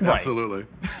 Right, absolutely.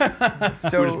 So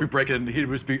He would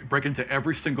just be breaking into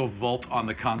every single vault on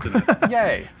the continent.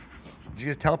 Yay. did you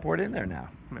just teleport in there now?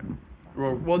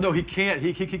 Well, no, he can't.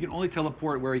 He can only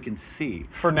teleport where he can see.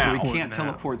 For now. So he can't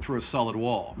teleport through a solid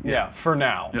wall. Yeah, for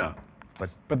now. Yeah.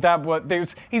 But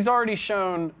he's already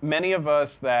shown many of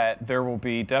us that there will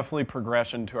be definitely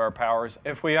progression to our powers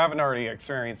if we haven't already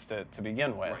experienced it to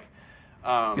begin with.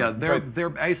 They're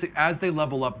basically, as they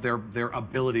level up, their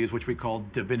abilities, which we call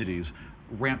divinities,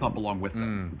 ramp up along with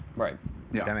them. Right.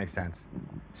 Yeah. That makes sense.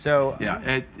 So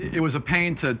Yeah, it was a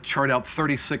pain to chart out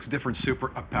 36 different super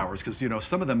powers because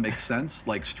some of them make sense,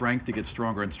 like strength, you get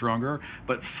stronger and stronger,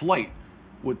 but flight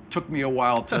took me a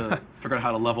while to figure out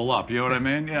how to level up. You know what I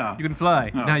mean? Yeah. You can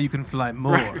fly. Now you can fly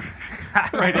more.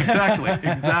 Right.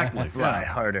 Exactly. fly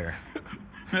harder.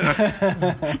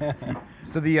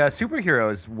 So the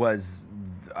superheroes was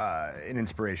an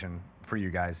inspiration for you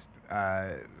guys.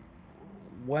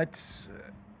 Where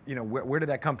did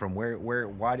that come from?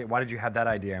 Why did you have that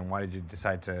idea, and why did you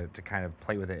decide to kind of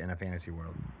play with it in a fantasy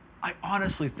world? I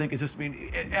honestly think it's just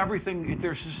everything.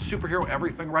 There's just superhero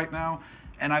everything right now,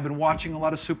 and I've been watching a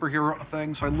lot of superhero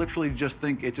things. So I literally just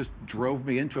think it just drove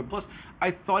me into it. Plus,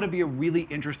 I thought it'd be a really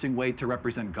interesting way to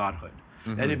represent godhood,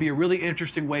 and it'd be a really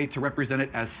interesting way to represent it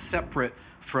as separate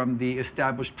from the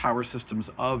established power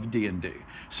systems of D&D.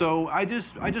 So I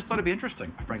just thought it'd be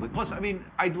interesting, frankly. Plus,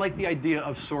 I like the idea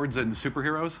of swords and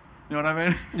superheroes. You know what I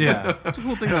mean? Yeah, it's a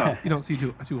cool thing that you don't see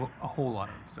a whole lot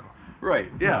of. So.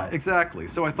 Right. Yeah. Exactly.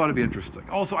 So I thought it'd be interesting.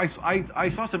 Also, I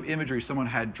saw some imagery someone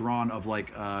had drawn of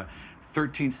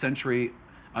 13th century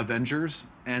Avengers,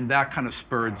 and that kind of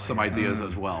spurred some ideas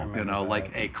as well.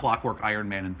 Like a Clockwork Iron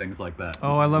Man and things like that.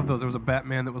 Oh, I love those. There was a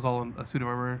Batman that was all in a suit of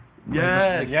armor.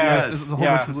 Yes. There's a whole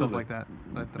list of stuff absolutely. like that.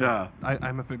 Yeah.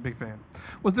 I'm a big fan.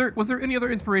 Was there any other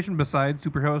inspiration besides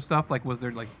superhero stuff? Like, was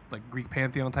there like Greek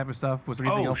pantheon type of stuff? Was there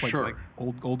anything else sure. like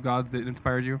old gods that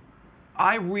inspired you?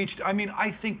 I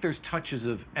think there's touches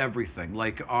of everything.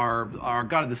 Like our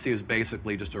God of the Sea is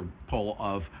basically just a pull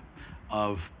of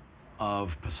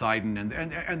of Poseidon,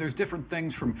 and there's different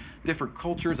things from different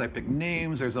cultures. I picked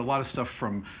names. There's a lot of stuff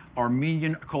from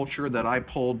Armenian culture that I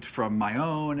pulled from my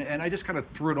own, and I just kind of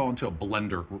threw it all into a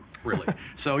blender, really.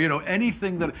 So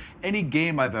any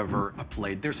game I've ever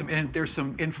played, there's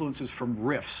some influences from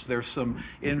Rifts. There's some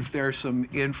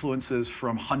influences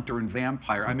from Hunter and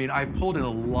Vampire. I mean, I've pulled in a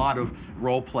lot of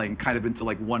role playing kind of into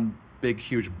like one big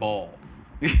huge ball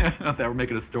that we're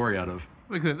making a story out of.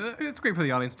 It's great for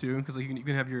the audience too, because like, you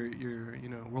can have your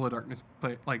World of Darkness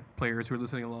players who are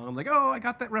listening along. I'm like, oh, I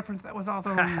got that reference. That was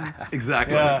awesome.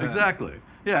 Exactly. Yeah. Exactly.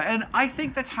 Yeah, and I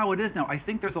think that's how it is now. I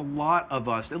think there's a lot of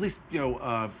us, at least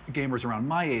gamers around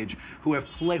my age, who have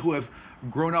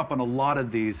grown up on a lot of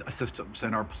these systems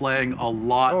and are playing a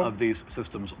lot of these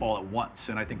systems all at once.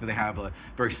 And I think that they have a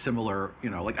very similar,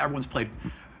 like everyone's played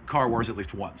Car Wars at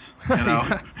least once,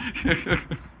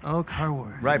 Oh, Car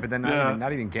Wars. Right, but then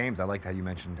not even games. I liked how you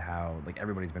mentioned how like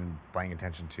everybody's been paying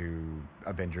attention to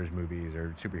Avengers movies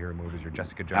or superhero movies or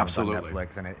Jessica Jones Absolutely. on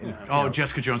Netflix. And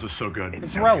Jessica Jones was so good. It's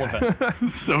It's so relevant.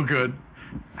 so good.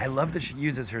 I love that she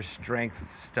uses her strength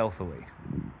stealthily.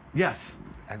 Yes,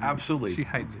 absolutely. She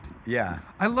hides it. Yeah.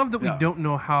 I love that we Yeah. don't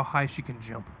know how high she can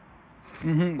jump.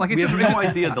 Like We have no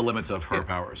idea the limits of her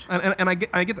powers. And I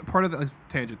get that part of the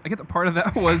tangent. I get that part of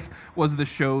that was the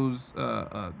show's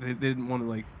they didn't want to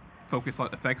like focus on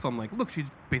effects on like, look, she's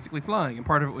basically flying, and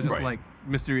part of it was just Right. like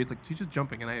mysterious, like she's just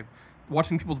jumping, and I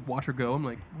watching people watch her go, I'm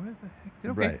like, what the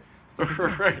heck? Okay. Right.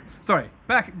 Right. Sorry,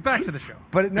 back to the show.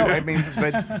 But no, I mean,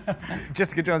 but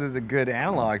Jessica Jones is a good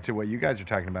analog to what you guys are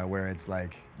talking about, where it's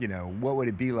like, what would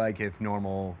it be like if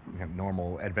normal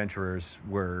adventurers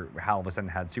were all of a sudden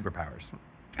had superpowers?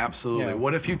 Absolutely. Yeah.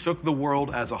 What if you took the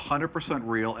world as 100%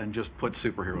 real and just put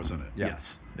superheroes in it? Yeah.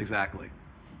 Yes, exactly.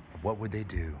 What would they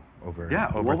do over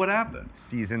What would happen?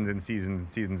 seasons and seasons and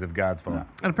seasons of Godsfall?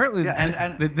 And apparently,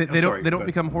 and- they sorry, don't but-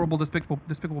 become horrible,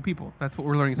 despicable people. That's what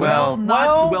we're learning. So Well,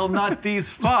 far. not these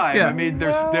 5. Yeah. I mean,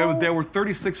 there were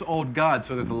 36 old gods,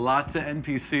 so there's lots of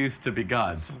NPCs to be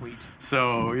gods. Sweet.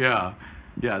 So yeah,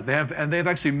 they've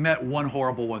actually met one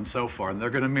horrible one so far, and they're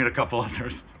going to meet a couple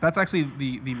others. That's actually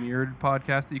the mirrored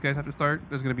podcast that you guys have to start.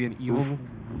 There's going to be an evil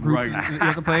group Right. that you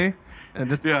have to play, and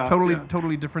just Yeah, totally yeah.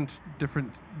 totally different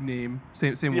name,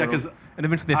 same Yeah, world, 'cause and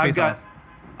eventually they face off.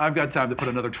 I've got time to put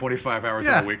another 25 hours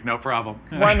Yeah. in a week, no problem.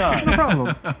 Why not? No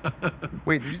problem.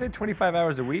 Wait, did you say 25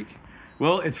 hours a week?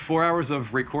 Well, it's 4 hours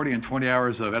of recording and 20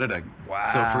 hours of editing.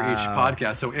 So for each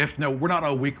podcast. So we're not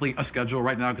on a schedule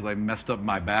right now because I messed up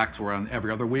my back. So we're on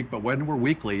every other week. But when we're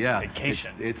weekly, yeah,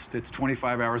 Vacation. It's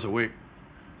 25 hours a week.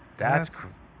 That's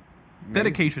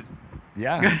Dedication.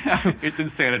 yeah. It's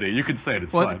insanity. You can say it.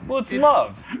 It's Well, fine. Well, it's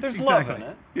love. There's love Exactly.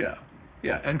 in it.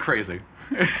 Yeah, and crazy.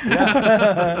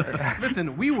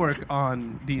 Listen, we work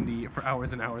on D&D for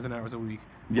hours and hours and hours a week.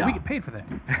 But Yeah. we get paid for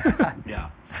that. Yeah.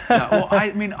 Well,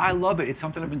 I mean, I love it. It's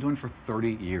something I've been doing for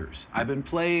 30 years. I've been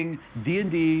playing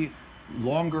D&D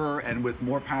longer and with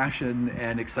more passion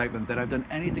and excitement than I've done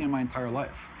anything in my entire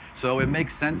life. So it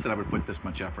makes sense that I would put this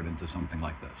much effort into something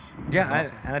like this. Yeah, That's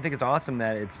awesome. and I think it's awesome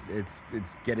that it's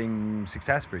getting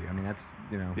success for you. I mean, that's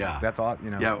Yeah. that's all.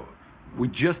 Yeah. We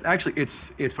just actually,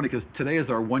 it's funny because today is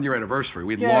our 1 year anniversary.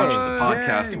 We Yay. launched the Yay,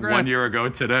 podcast congrats. 1 year ago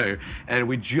today, and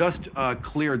we just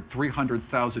cleared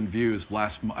 300,000 views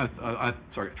last month.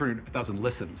 300,000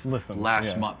 listens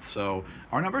last yeah. month. So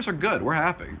our numbers are good. We're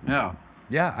happy. Yeah.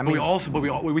 Yeah, I But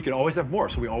mean, we can always have more.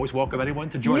 So we always welcome anyone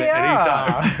to join at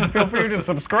any time. Feel free to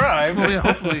subscribe. Well, yeah,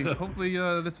 hopefully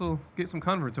this will get some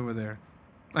converts over there.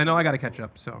 I know I got to catch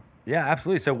up, so. yeah,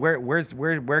 absolutely. So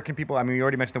where can people? I mean, you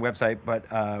already mentioned the website, but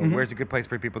where's a good place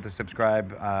for people to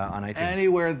subscribe on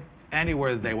iTunes?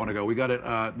 Anywhere they want to go. We got it.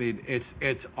 I mean, it's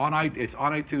on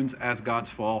iTunes as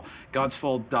Godsfall.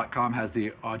 Godsfall.com has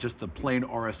the just the plain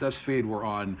RSS feed. We're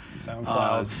on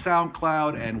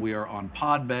SoundCloud, and we are on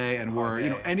Podbay, and we're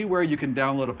anywhere you can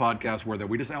download a podcast. We're there.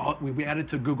 We added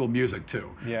to Google Music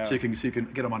too. Yeah. So you can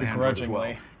get them on Android as well,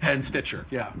 Begrudgingly. and Stitcher.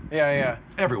 Yeah. Yeah.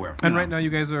 Everywhere. And right now you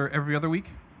guys are every other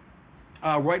week?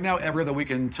 Right now, every other week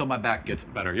until my back gets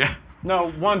better. Yeah.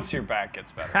 No, once your back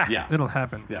gets better. Yeah. It'll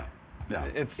happen. Yeah. Yeah.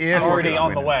 It's If- already Okay.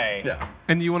 on the way. Yeah.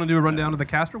 And you want to do a rundown of the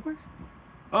cast real quick?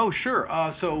 Oh, sure.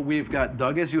 So we've got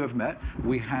Doug, as you have met.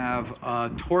 We have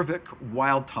Torvik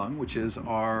Wildtongue, which is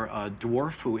our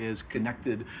dwarf who is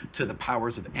connected to the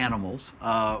powers of animals.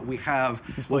 We have...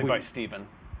 He's played by Steven.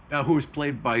 who is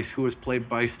played by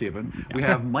Stephen. We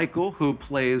have Michael, who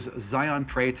plays Zion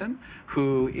Prayton,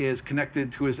 who is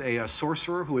a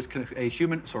sorcerer, a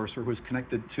human sorcerer who is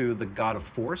connected to the god of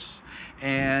force.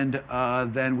 And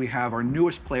then we have our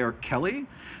newest player, Kelly,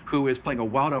 who is playing a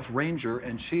wild elf ranger,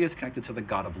 and she is connected to the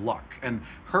god of luck. And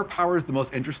her power is the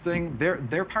most interesting.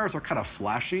 Their powers are kind of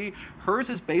flashy. Hers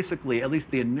is basically, at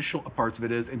least the initial parts of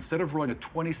it is, instead of rolling a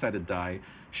 20-sided die,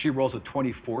 she rolls a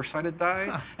 24-sided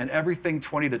die, and everything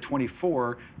 20 to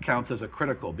 24 counts as a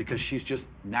critical because she's just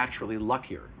naturally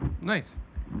luckier. Nice.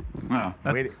 Wow.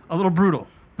 That's a little brutal,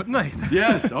 but nice.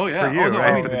 Yes. Oh yeah. For you, oh, no,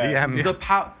 right? I mean, For the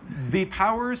DMs. the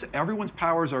powers, everyone's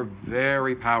powers are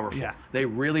very powerful. Yeah. They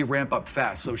really ramp up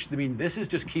fast. So this is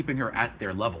just keeping her at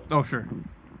their level. Oh, sure.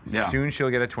 Yeah. Soon she'll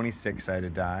get a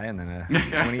 26-sided die and then a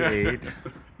 28.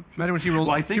 Imagine when she rolls.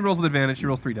 Well, she rolls with advantage. She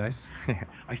rolls 3 dice.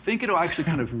 I think it'll actually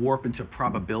kind of warp into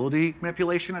probability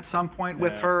manipulation at some point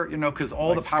with her, because all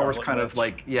Like the powers Scarlet kind of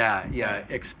Witch.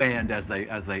 expand as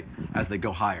they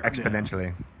go higher.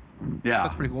 Exponentially. Yeah.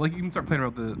 That's pretty cool. Like you can start playing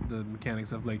around with the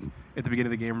mechanics of like at the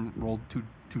beginning of the game, roll two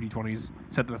d20s,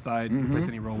 set them aside, replace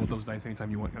any roll with those dice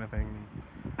anytime you want, kind of thing.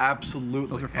 Absolutely.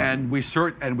 Those are fun. And we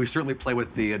certainly play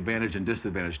with the advantage and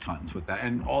disadvantage tons with that.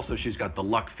 And also she's got the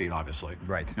luck feat, obviously.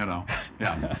 Right. Yeah.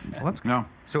 Well, that's good. No.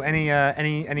 So any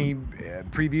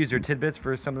previews or tidbits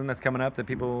for something that's coming up that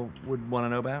people would want to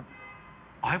know about?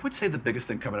 I would say the biggest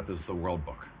thing coming up is the world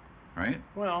book, right?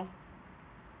 Well,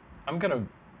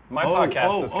 my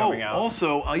podcast is coming out.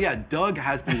 Also, Doug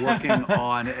has been working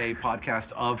on a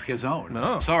podcast of his own.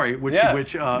 No. Sorry, which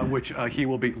he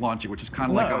will be launching, which is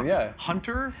kind of like a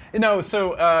hunter.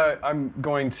 So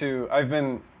I've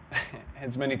been,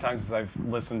 as many times as I've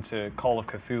listened to Call of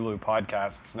Cthulhu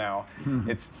podcasts now,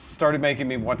 it's started making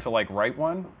me want to write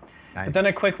one. Nice. But then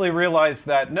I quickly realized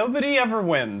that nobody ever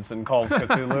wins in Call of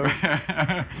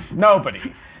Cthulhu.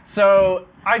 Nobody. So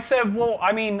I said, well,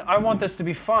 I want this to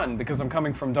be fun because I'm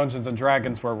coming from Dungeons &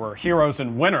 Dragons where we're heroes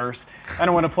and winners. I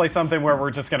don't want to play something where we're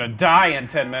just going to die in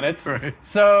 10 minutes. Right.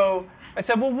 So I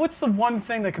said, well, what's the one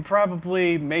thing that could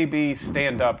probably maybe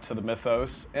stand up to the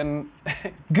mythos? And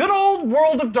good old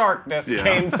World of Darkness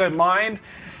came to mind.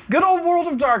 Good old World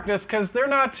of Darkness, because they're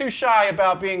not too shy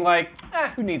about being like,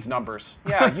 who needs numbers?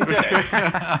 Yeah, you did it.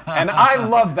 And I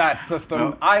love that system.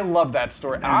 Nope. I love that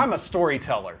story. I'm a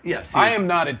storyteller. Yes, I yes. am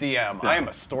not a DM. I am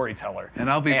a storyteller. And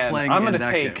I'll be playing I'm in gonna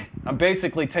that game. I'm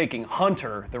basically taking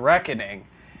Hunter, the Reckoning,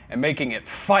 and making it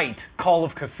fight Call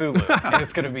of Cthulhu. And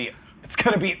it's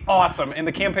gonna be awesome. And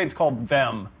the campaign's called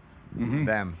Them.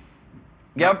 Them.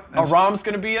 Yep. And Aram's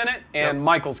gonna be in it, and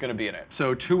Michael's gonna be in it.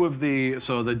 So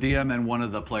the DM and one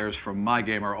of the players from my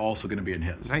game are also going to be in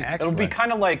his. Nice. It'll be Excellent.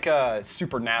 kind of like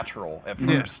Supernatural at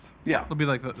first. Yeah. It'll be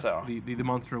like the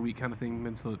monster of the week kind of thing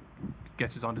until it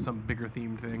catches onto some bigger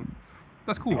themed thing.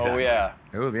 That's cool. Oh yeah.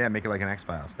 Oh yeah, make it like an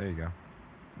X-Files. There you go.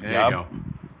 There Yep. you go.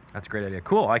 That's a great idea.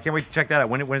 Cool. I can't wait to check that out.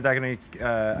 When is that going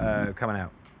to coming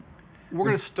out? We're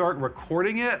going to start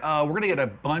recording it. We're going to get a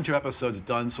bunch of episodes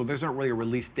done, so there's not really a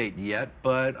release date yet,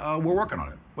 but we're working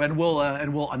on it. And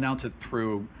we'll announce it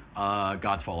through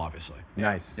Godsfall, obviously.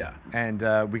 Nice. Yeah. And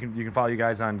you can follow you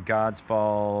guys on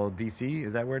Godsfall DC.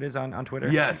 Is that where it is on Twitter?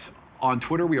 Yes. On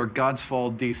Twitter, we are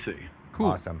Godsfall DC. Cool.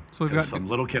 Awesome. So we've Because got some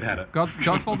little kid had it.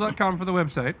 godsfall.com for the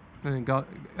website, and then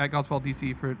at Godsfall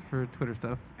DC for Twitter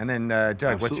stuff. And then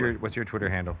Doug, Absolutely. what's your Twitter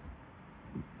handle?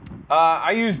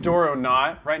 I use Doro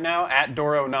Not right now, at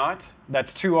Doro Not.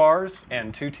 That's 2 R's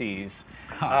and 2 T's.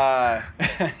 And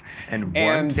one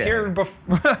And K. here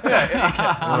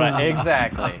right,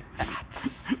 exactly.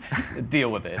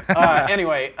 Deal with it.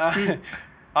 Anyway,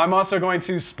 I'm also going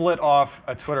to split off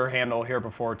a Twitter handle here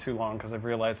before too long because I've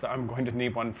realized that I'm going to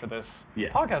need one for this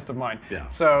podcast of mine. Yeah.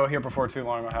 So here before too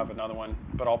long, I'll have another one,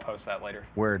 but I'll post that later.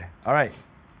 Word. All right.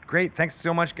 Great. Thanks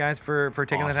so much, guys, for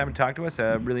taking the time to talk to us.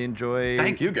 Really enjoy.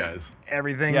 Thank you, guys.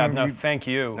 Everything. Yeah, no, thank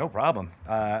you. No problem.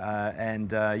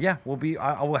 We'll be.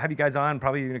 I will have you guys on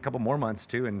probably in a couple more months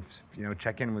too, and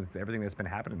check in with everything that's been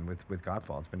happening with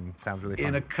Godfall. Sounds really fun.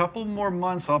 In a couple more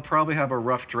months, I'll probably have a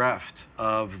rough draft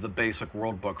of the basic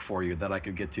world book for you that I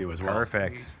could get to you as well.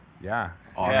 Perfect. Yeah.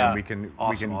 Awesome. And Yeah.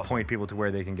 we can point people to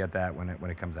where they can get that when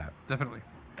it comes out. Definitely.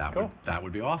 That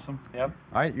would be awesome. Yep.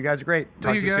 All right, you guys are great.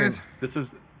 Talk Thank to you you guys. soon. This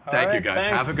is. All Thank you, right, guys.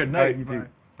 thanks. Have a good All right, night. you too.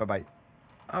 Bye-bye.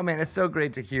 Oh man, it's so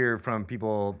great to hear from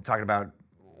people talking about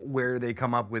where they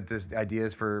come up with this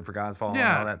ideas for Godfall and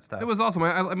all that stuff. It was awesome.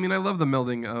 I mean, I love the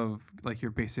melding of like your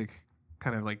basic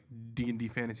kind of like D&D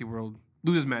fantasy world,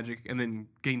 loses magic, and then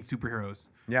gains superheroes.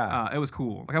 Yeah. It was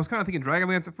cool. Like I was kind of thinking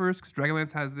Dragonlance at first, because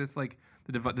Dragonlance has this like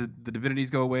the divinities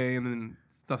go away, and then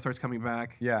stuff starts coming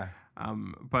back. Yeah.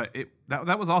 But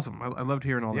that was awesome. I loved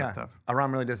hearing all that stuff.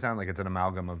 Aram really does sound like it's an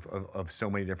amalgam of so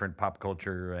many different pop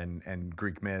culture and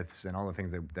Greek myths and all the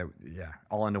things that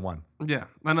all into one. Yeah,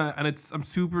 and I'm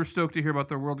super stoked to hear about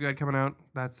their world guide coming out.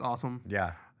 That's awesome.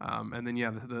 Yeah. And then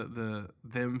the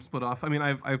them split off. I mean,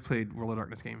 I've played World of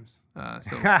Darkness games,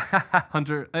 so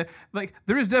Hunter, like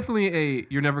there is definitely a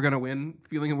you're never gonna win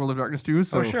feeling in World of Darkness too.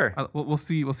 So sure. We'll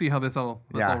see how this all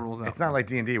rolls out. It's not like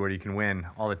D&D where you can win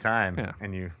all the time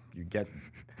and you get.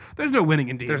 There's no winning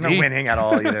in D&D. There's no winning at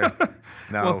all either.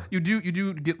 No. Well, you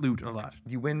do get loot a lot.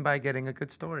 You win by getting a good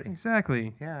story.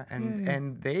 Exactly. Yeah,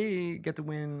 and they get to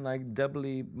win like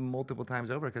doubly multiple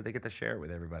times over because they get to share it with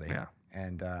everybody. Yeah.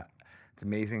 And it's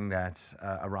amazing that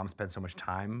Aram spent so much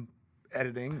time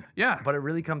editing. Yeah. But it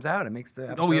really comes out. It makes the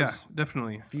episodes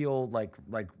definitely feel like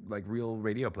real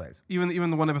radio plays.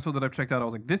 Even the one episode that I've checked out, I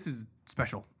was like, this is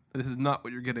special. This is not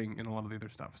what you're getting in a lot of the other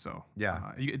stuff. So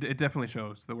it definitely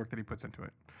shows the work that he puts into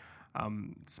it.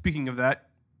 Speaking of that,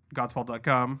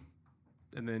 Godsfall.com,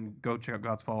 and then go check out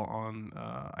Godsfall on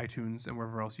iTunes and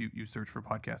wherever else you search for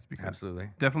podcasts, because Absolutely.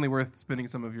 definitely worth spending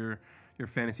some of your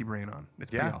fantasy brain on.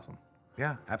 It's pretty awesome.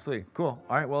 Yeah, absolutely. Cool.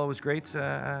 All right. Well, it was great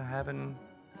having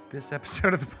this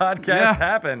episode of the podcast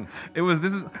happen.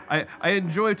 I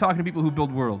enjoy talking to people who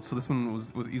build worlds, so this one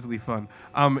was easily fun.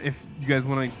 If you guys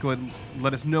want to go ahead and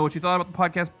let us know what you thought about the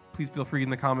podcast, please feel free in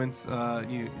the comments.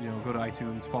 You go to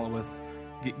iTunes, follow us,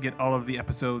 get all of the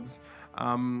episodes.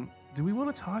 Do we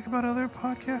want to talk about other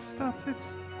podcast stuff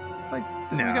that's like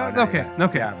okay.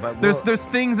 Yeah, but there's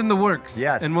things in the works.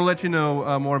 Yes, and we'll let you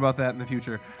know more about that in the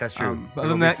future. That's true. But other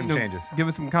than that, changes. Give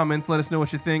us some comments. Let us know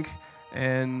what you think.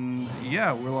 And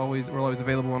we're always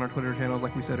available on our Twitter channels,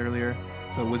 like we said earlier.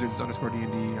 So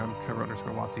Wizards_D&D. I'm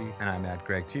Trevor_Watsy. And I'm at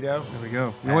Greg Tito. There we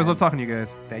go. We always love talking to you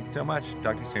guys. Thank you so much.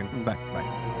 Talk to you soon. Bye.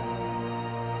 Bye.